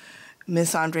you,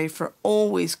 Miss Andre, for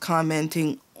always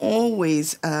commenting,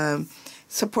 always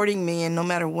supporting me, and no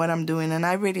matter what I'm doing, and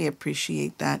I really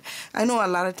appreciate that. I know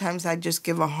a lot of times I just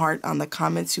give a heart on the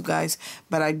comments, you guys,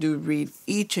 but I do read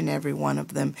each and every one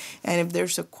of them, and if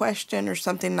there's a question or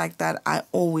something like that, I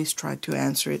always try to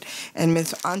answer it. And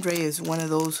Miss Andre is one of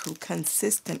those who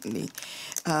consistently,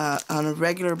 on a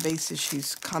regular basis,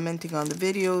 she's commenting on the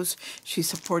videos, she's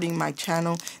supporting my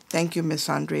channel. Thank you, Miss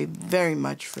Andre, very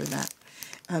much for that.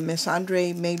 Miss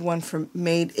Andre made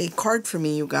a card for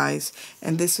me, you guys,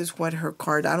 and this is what her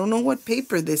card. I don't know what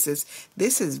paper this is.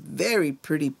 This is very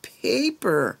pretty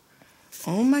paper.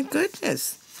 Oh my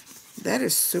goodness, that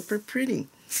is super pretty.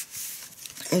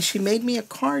 And she made me a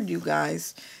card, you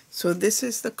guys. So this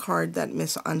is the card that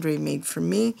Miss Andre made for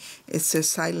me. It says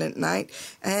Silent Night,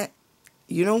 and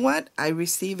you know what? I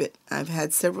receive it. I've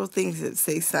had several things that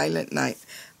say Silent Night.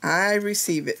 I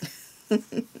receive it.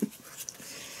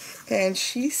 And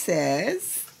she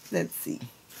says, let's see.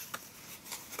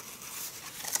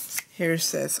 Here it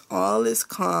says, all is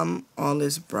calm, all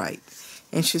is bright.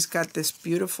 And she's got this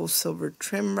beautiful silver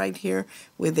trim right here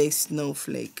with a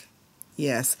snowflake.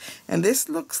 Yes. And this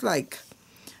looks like,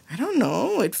 I don't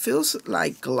know, it feels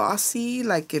like glossy,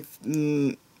 like if,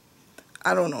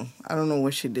 I don't know. I don't know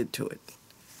what she did to it.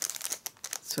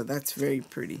 So that's very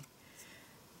pretty.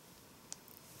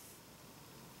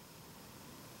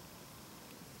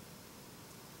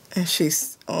 And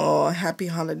she's, oh, happy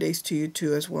holidays to you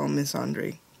too as well, Miss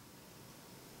Andre.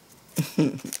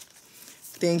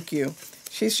 Thank you.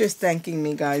 She's just thanking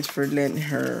me, guys, for letting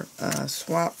her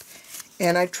swap.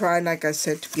 And I try, like I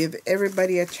said, to give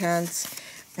everybody a chance.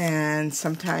 And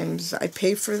sometimes I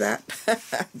pay for that.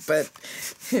 But,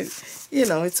 you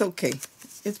know, it's okay.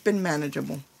 It's been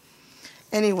manageable.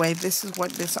 Anyway, this is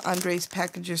what Miss Andre's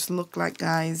packages look like,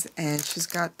 guys. And she's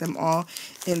got them all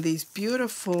in these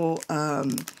beautiful,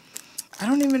 I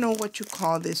don't even know what you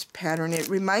call this pattern. It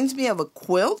reminds me of a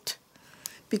quilt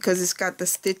because it's got the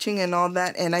stitching and all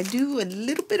that. And I do a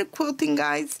little bit of quilting,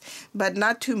 guys, but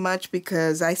not too much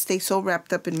because I stay so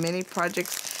wrapped up in many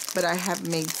projects, but I have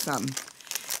made some.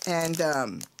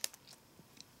 And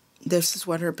this is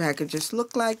what her packages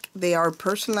look like. They are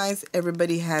personalized.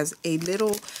 Everybody has a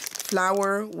little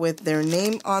flower with their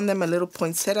name on them, a little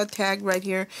poinsettia tag right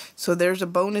here. So there's a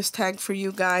bonus tag for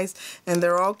you guys. And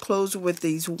they're all closed with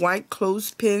these white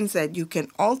clothespins that you can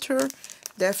alter,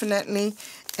 definitely.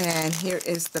 And here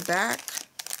is the back.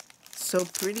 So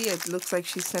pretty. It looks like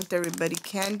she sent everybody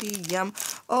candy. Yum.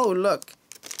 Oh, look.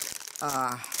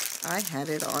 I had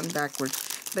it on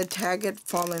backwards. The tag had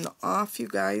fallen off, you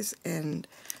guys, and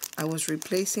I was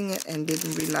replacing it and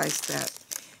didn't realize that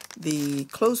the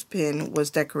clothespin was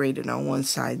decorated on one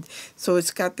side. So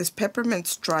it's got this peppermint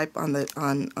stripe on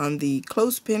the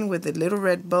clothespin with a little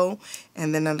red bow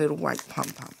and then a little white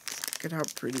pom-pom. Look at how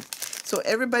pretty. So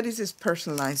everybody's is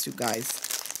personalized, you guys.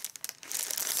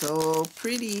 So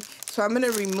pretty. So I'm going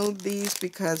to remove these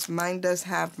because mine does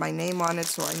have my name on it,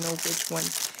 so I know which one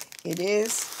it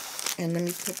is. And let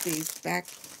me put these back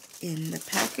in the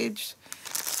package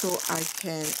so I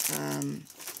can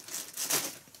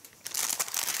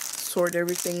sort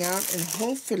everything out and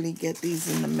hopefully get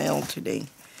these in the mail today.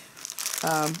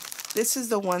 This is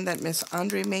the one that Miss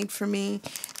Andre made for me,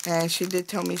 and she did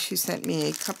tell me she sent me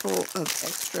a couple of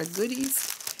extra goodies.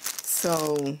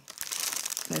 So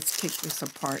let's take this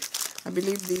apart. I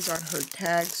believe these are her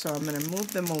tags, so I'm going to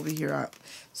move them over here up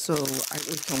so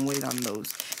we can wait on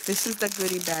those. This is the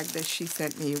goodie bag that she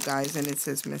sent me, you guys, and it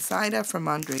says Miss Ida from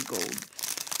Andre Gold.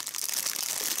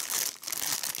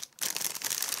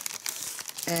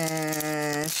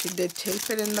 And she did tape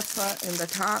it in the front, in the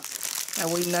top, that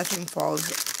way nothing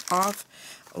falls off.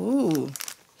 Ooh,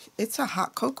 it's a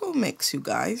hot cocoa mix, you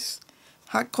guys.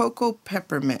 Hot cocoa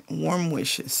peppermint, warm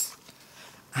wishes.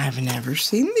 I've never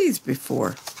seen these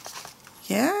before.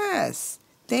 Yes,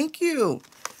 thank you.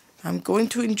 I'm going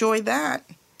to enjoy that.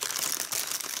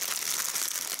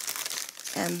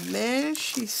 And then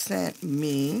she sent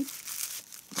me,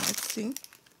 let's see,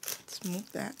 let's move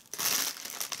that.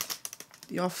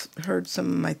 Y'all heard some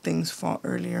of my things fall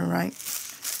earlier, right?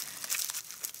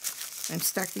 I'm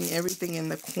stacking everything in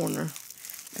the corner.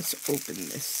 Let's open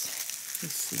this.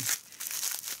 Let's see.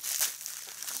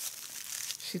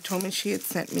 She told me she had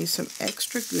sent me some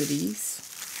extra goodies.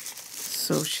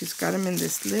 So she's got them in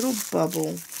this little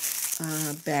bubble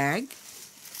bag.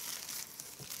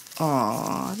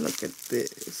 Aw, look at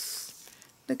this.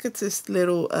 Look at this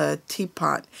little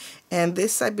teapot. And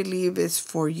this, I believe, is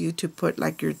for you to put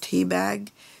like your tea bag.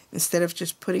 Instead of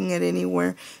just putting it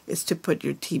anywhere, it's to put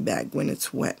your tea bag when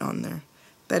it's wet on there.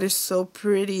 That is so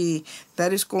pretty.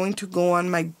 That is going to go on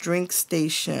my drink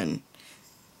station.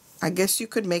 I guess you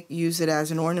could use it as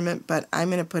an ornament, but I'm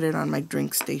going to put it on my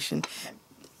drink station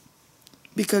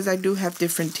because I do have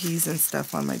different teas and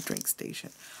stuff on my drink station.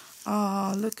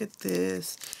 Oh, look at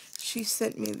this. She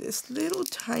sent me this little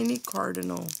tiny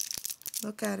cardinal.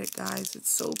 Look at it, guys. It's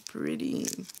so pretty.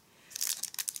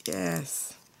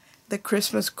 Yes. The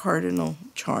Christmas cardinal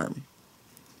charm.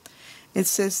 It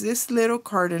says, this little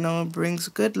cardinal brings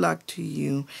good luck to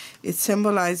you. It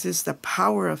symbolizes the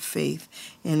power of faith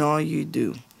in all you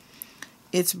do.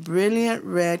 Its brilliant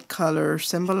red color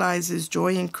symbolizes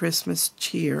joy and Christmas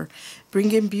cheer,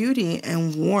 bringing beauty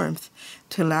and warmth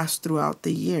to last throughout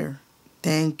the year.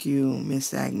 Thank you,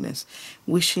 Miss Agnes.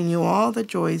 Wishing you all the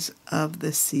joys of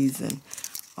the season.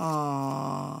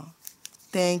 Aww.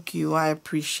 Thank you. I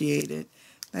appreciate it.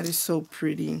 That is so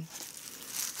pretty.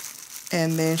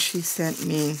 And then she sent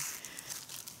me,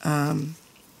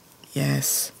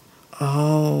 yes.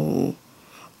 Oh,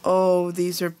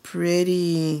 these are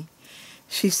pretty.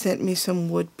 She sent me some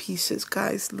wood pieces,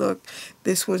 guys. Look,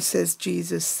 this one says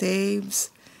Jesus saves.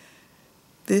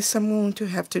 This, I'm going to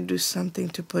have to do something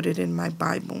to put it in my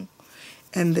Bible.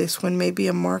 And this one may be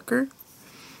a marker.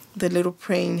 The little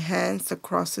praying hands, the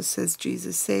cross that says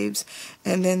Jesus saves.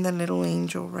 And then the little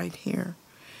angel right here.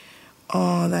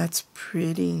 Oh, that's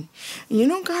pretty. You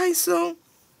know, guys, so,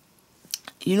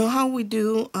 you know how we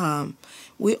do,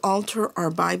 we alter our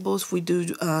Bibles, we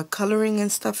do coloring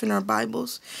and stuff in our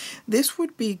Bibles. This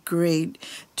would be great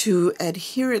to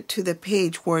adhere it to the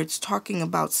page where it's talking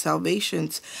about salvation,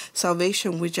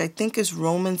 which I think is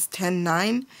Romans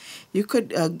 10:9. You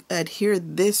could adhere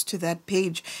this to that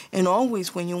page, and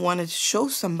always when you want to show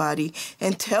somebody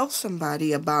and tell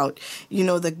somebody about, you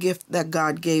know, the gift that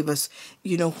God gave us,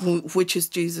 you know, which is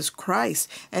Jesus Christ,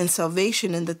 and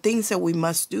salvation, and the things that we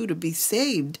must do to be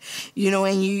saved, you know,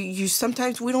 and you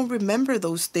sometimes we don't remember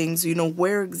those things, you know,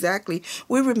 where exactly.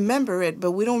 We remember it,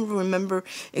 but we don't remember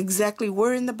exactly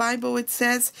where in the Bible it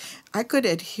says. I could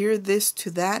adhere this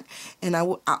to that, and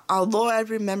although I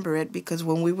remember it, because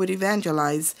when we would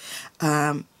evangelize,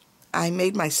 I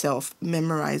made myself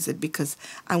memorize it because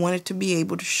I wanted to be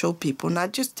able to show people,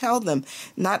 not just tell them,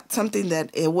 not something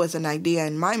that it was an idea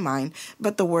in my mind,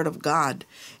 but the Word of God,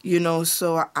 you know,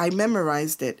 so I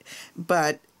memorized it.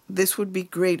 But this would be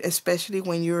great, especially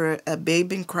when you're a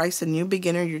babe in Christ, a new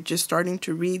beginner, you're just starting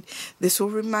to read. This will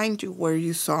remind you where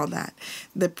you saw that.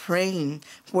 The praying,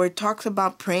 where it talks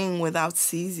about praying without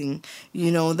ceasing,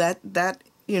 you know, that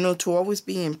you know, to always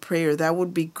be in prayer. That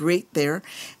would be great there.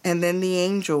 And then the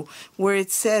angel, where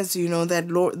it says, you know, that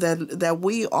Lord, that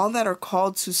we all that are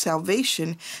called to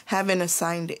salvation have an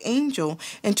assigned angel,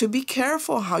 and to be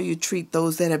careful how you treat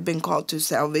those that have been called to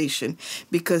salvation,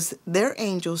 because their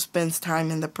angel spends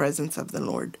time in the presence of the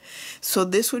Lord. So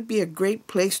this would be a great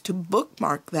place to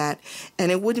bookmark that, and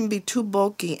it wouldn't be too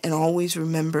bulky, and always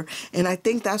remember. And I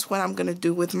think that's what I'm going to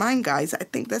do with mine, guys. I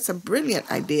think that's a brilliant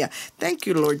idea. Thank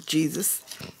you, Lord Jesus.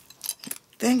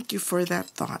 Thank you for that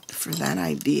thought, for that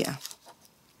idea.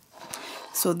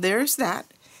 So there's that.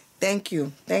 Thank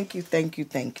you. Thank you, thank you,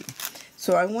 thank you.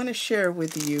 So I want to share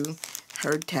with you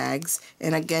her tags.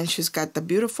 And again, she's got the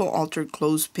beautiful altered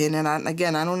clothespin. And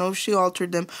again, I don't know if she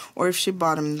altered them or if she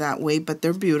bought them that way, but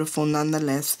they're beautiful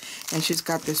nonetheless. And she's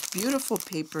got this beautiful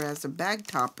paper as a bag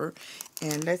topper.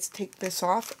 And let's take this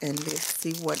off and let's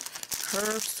see what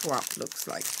her swap looks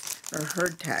like, or her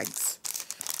tags.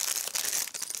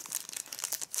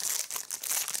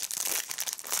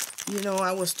 You know,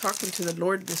 I was talking to the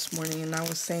Lord this morning, and I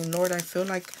was saying, Lord, I feel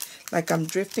like I'm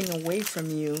drifting away from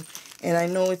you. And I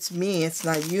know it's me, it's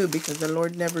not you, because the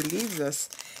Lord never leaves us.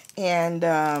 And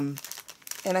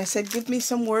I said, give me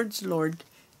some words, Lord.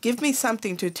 Give me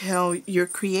something to tell your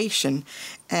creation.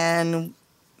 And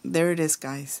there it is,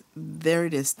 guys. There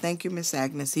it is. Thank you, Miss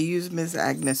Agnes. He used Miss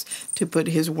Agnes to put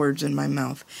his words in my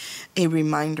mouth. A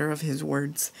reminder of his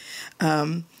words.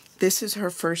 This is her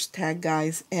first tag,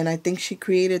 guys, and I think she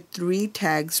created 3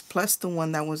 tags plus the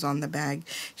one that was on the bag.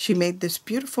 She made this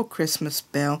beautiful Christmas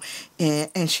bell,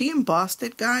 and she embossed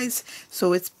it, guys.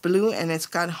 So it's blue, and it's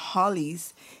got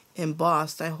hollies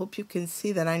embossed. I hope you can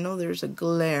see that. I know there's a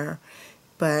glare,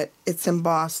 but it's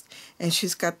embossed, and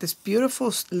she's got this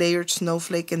beautiful layered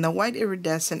snowflake in the white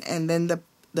iridescent, and then the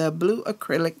blue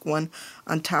acrylic one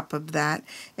on top of that.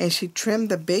 And she trimmed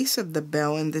the base of the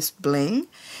bell in this bling,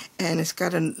 and it's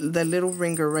got the little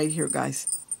ringer right here, guys.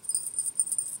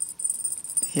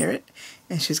 Hear it?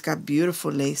 and she's got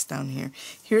beautiful lace down here.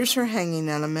 Here's her hanging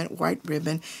element, white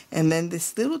ribbon, and then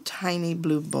this little tiny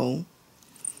blue bow.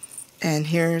 And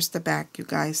here's the back, you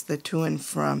guys, the to and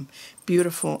from.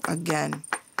 Beautiful, again,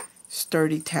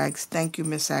 sturdy tags. Thank you,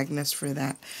 Miss Agnes, for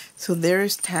that. So there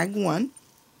is tag 1.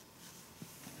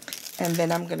 And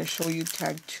then I'm going to show you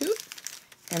tag 2.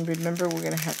 And remember, we're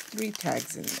going to have 3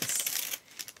 tags in this.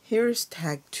 Here's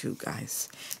tag 2, guys.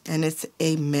 And it's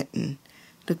a mitten.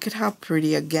 Look at how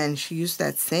pretty. Again, she used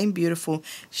that same beautiful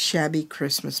shabby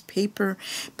Christmas paper,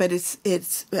 but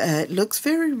it looks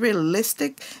very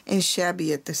realistic and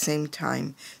shabby at the same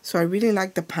time. So I really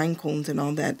like the pine cones and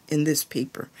all that in this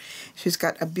paper. She's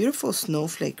got a beautiful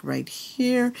snowflake right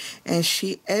here, and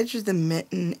she edged the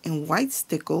mitten in white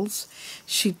stickles.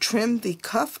 She trimmed the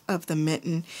cuff of the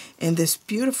mitten in this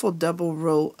beautiful double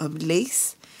row of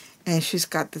lace, and she's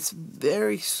got this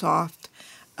very soft,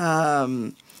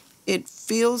 it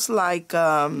feels like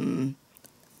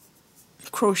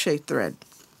crochet thread,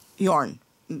 yarn,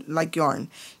 like yarn.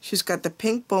 She's got the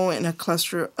pink bow and a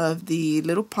cluster of the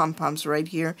little pom-poms right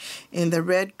here in the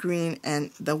red, green, and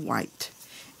the white.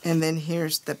 And then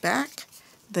here's the back,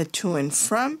 the to and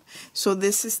from. So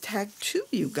this is tag 2,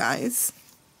 you guys.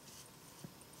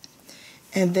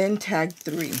 And then tag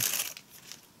 3.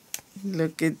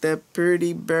 Look at the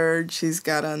pretty bird she's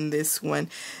got on this one.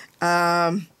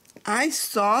 I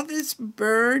saw this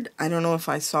bird. I don't know if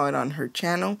I saw it on her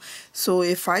channel. So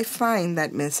if I find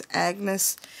that Miss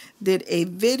Agnes did a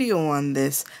video on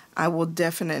this, I will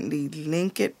definitely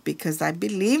link it, because I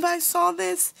believe I saw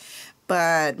this,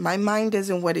 but my mind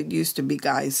isn't what it used to be,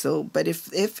 guys. So, but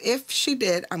if she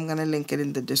did, I'm gonna link it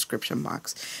in the description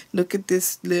box. Look at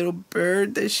this little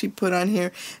bird that she put on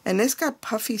here, and it's got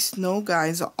puffy snow,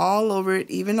 guys, all over it,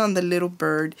 even on the little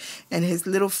bird. And his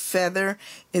little feather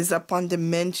is up on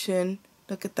dimension.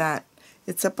 Look at that.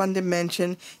 It's up on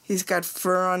dimension. He's got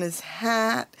fur on his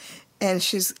hat, and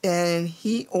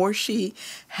he or she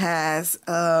has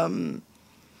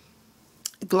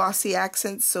glossy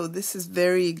accents, so this is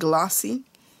very glossy,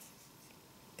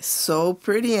 so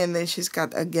pretty. And then she's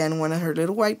got, again, one of her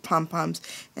little white pom-poms,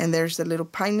 and there's the little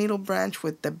pine needle branch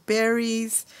with the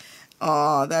berries.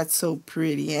 Oh, that's so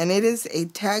pretty. And it is a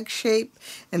tag shape.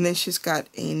 And then she's got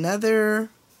another,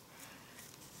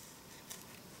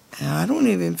 I don't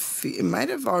even feel, it might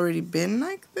have already been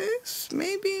like this,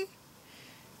 maybe.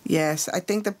 Yes, I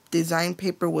think the design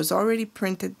paper was already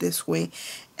printed this way.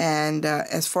 And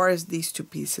as far as these 2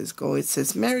 pieces go, it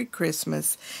says Merry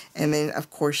Christmas. And then,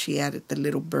 of course, she added the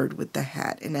little bird with the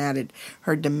hat and added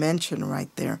her dimension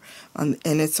right there. And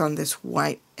it's on this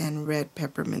white and red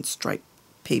peppermint stripe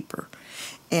paper.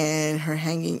 And her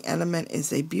hanging element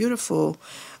is a beautiful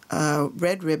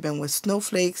red ribbon with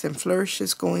snowflakes and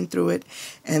flourishes going through it,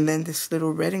 and then this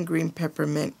little red and green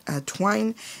peppermint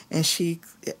twine, and she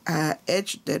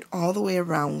edged it all the way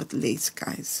around with lace,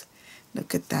 guys.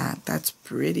 Look at that. That's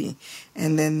pretty.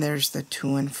 And then there's the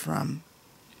to and from.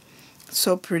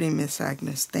 So pretty, Miss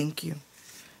Agnes. Thank you.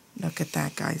 Look at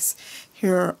that, guys.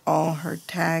 Here are all her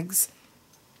tags.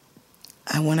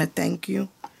 I want to thank you,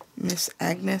 Miss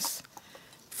Agnes,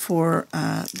 for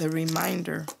the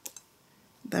reminder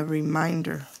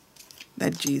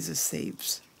that Jesus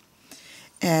saves.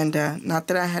 And not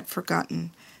that I had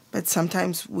forgotten, but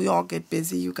sometimes we all get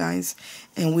busy, you guys,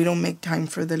 and we don't make time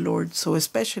for the Lord. So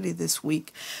especially this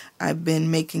week, I've been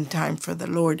making time for the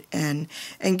Lord and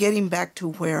getting back to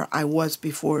where I was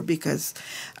before, because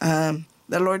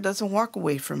the Lord doesn't walk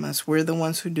away from us. We're the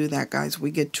ones who do that, guys.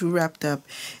 We get too wrapped up,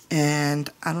 and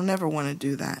I don't ever want to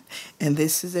do that. And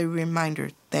this is a reminder.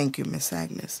 Thank you, Miss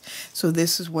Agnes. So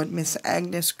this is what Miss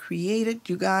Agnes created,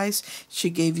 you guys. She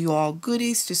gave you all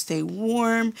goodies to stay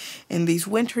warm in these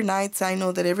winter nights. I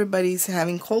know that everybody's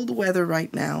having cold weather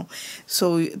right now,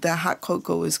 so the hot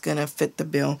cocoa is going to fit the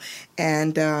bill.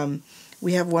 And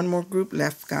we have one more group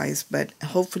left, guys, but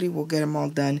hopefully we'll get them all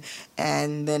done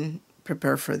and then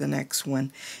prepare for the next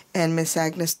one. And Miss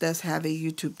Agnes does have a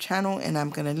YouTube channel, and I'm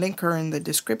going to link her in the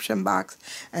description box,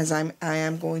 as I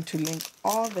am going to link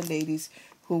all the ladies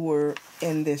who were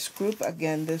in this group.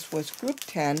 Again, this was group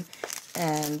 10,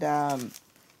 and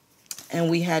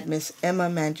we had Miss Emma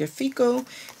Mangiafico,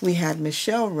 we had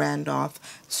Michelle Randolph,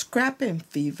 Scrap and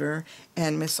Fever,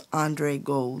 and Miss Andre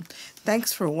Gold.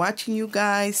 Thanks for watching, you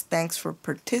guys. Thanks for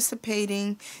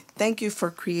participating. Thank you for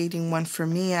creating one for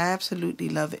me. I absolutely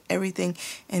love everything,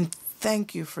 and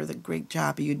thank you for the great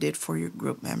job you did for your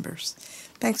group members.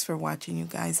 Thanks for watching, you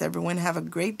guys. Everyone have a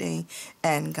great day,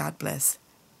 and God bless.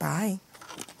 Bye.